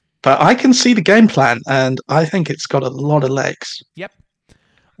I can see the game plan, and I think it's got a lot of legs. Yep.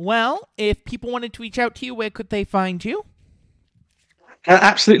 Well, if people wanted to reach out to you, where could they find you?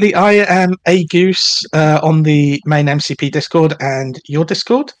 Absolutely. I am Agoose on the main MCP Discord and your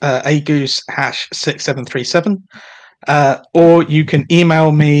Discord, Agoose #6737. Or you can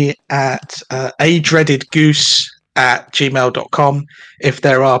email me at adreadedgoose@gmail.com. If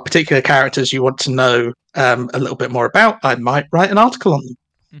there are particular characters you want to know a little bit more about, I might write an article on them.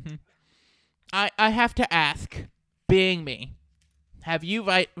 Mm-hmm. I have to ask, being me, have you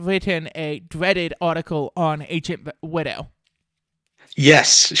written a dreaded article on Agent Widow?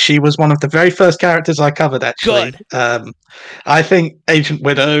 Yes, she was one of the very first characters I covered, actually. Good. I think Agent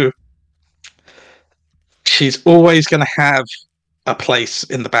Widow, she's always going to have a place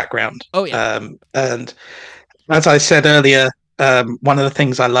in the background. Oh, yeah. And as I said earlier, one of the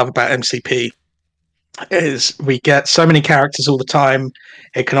things I love about MCP is we get so many characters all the time.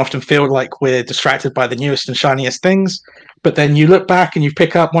 It can often feel like we're distracted by the newest and shiniest things. But then you look back and you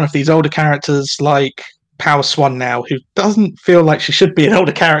pick up one of these older characters like Power Swan now, who doesn't feel like she should be an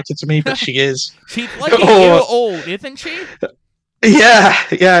older character to me, but she is. She's like a year old, isn't she? Yeah,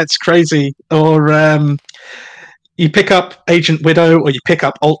 it's crazy. Or you pick up Agent Widow or you pick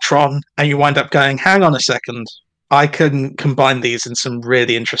up Ultron and you wind up going, hang on a second, I can combine these in some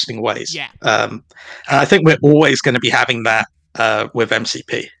really interesting ways. Yeah. And I think we're always going to be having that with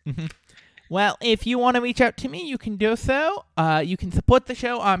MCP. Mm-hmm. Well, if you want to reach out to me, you can do so. You can support the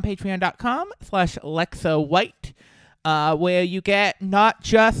show on patreon.com/LexaWhite, where you get not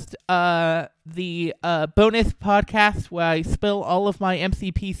just the bonus podcast where I spill all of my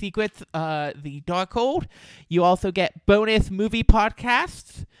MCP secrets, the Darkhold. You also get bonus movie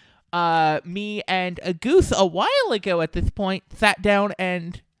podcasts. Me and a goose a while ago at this point sat down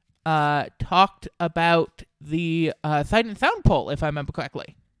and talked about the Sight and Sound poll, if I remember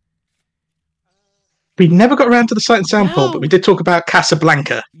correctly. We never got around to the Sight and Sound poll, but we did talk about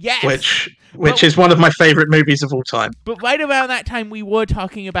Casablanca, yes, which is one of my favorite movies of all time. But right around that time, we were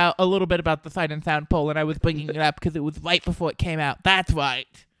talking about a little bit about the Sight and Sound poll, and I was bringing it up because it was right before it came out. That's right.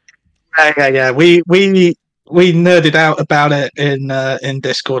 Yeah. We nerded out about it in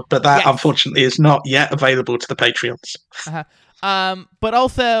Discord, but that unfortunately is not yet available to the Patreons. But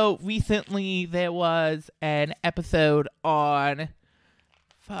also recently there was an episode on.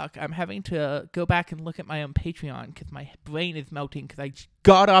 Fuck, I'm having to go back and look at my own Patreon because my brain is melting because I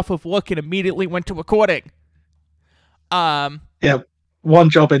got off of work and immediately went to recording. Yeah, one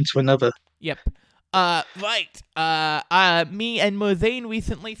job into another. Yep. Right. Me and Mozane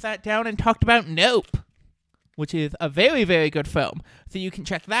recently sat down and talked about Nope, which is a very, very good film. So you can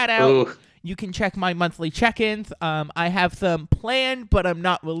check that out. Ooh. You can check my monthly check-ins. I have some planned, but I'm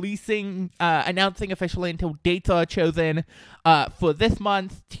not announcing officially until dates are chosen for this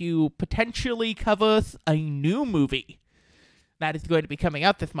month to potentially cover a new movie that is going to be coming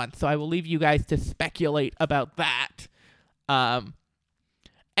out this month. So I will leave you guys to speculate about that.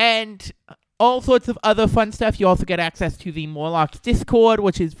 And all sorts of other fun stuff. You also get access to the Morlocks Discord,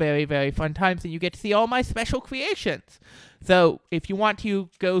 which is very, very fun times, and you get to see all my special creations. So if you want to,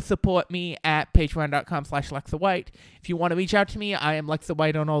 go support me at patreon.com/LexaWhite. If you want to reach out to me, I am Lexa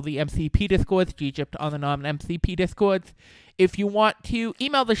White on all the MCP Discords, Egypt on the non-MCP Discords. If you want to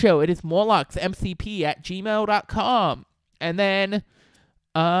email the show, it is morlocksmcp@gmail.com. And then,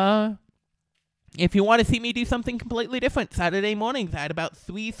 if you want to see me do something completely different, Saturday mornings at about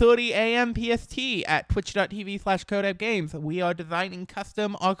 3:30 a.m. PST at twitch.tv/CodeUpGames, we are designing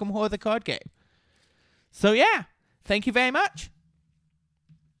custom Arkham Horror the card game. So yeah. Thank you very much.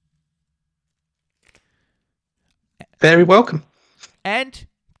 Very welcome. And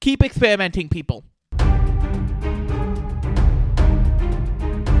keep experimenting, people.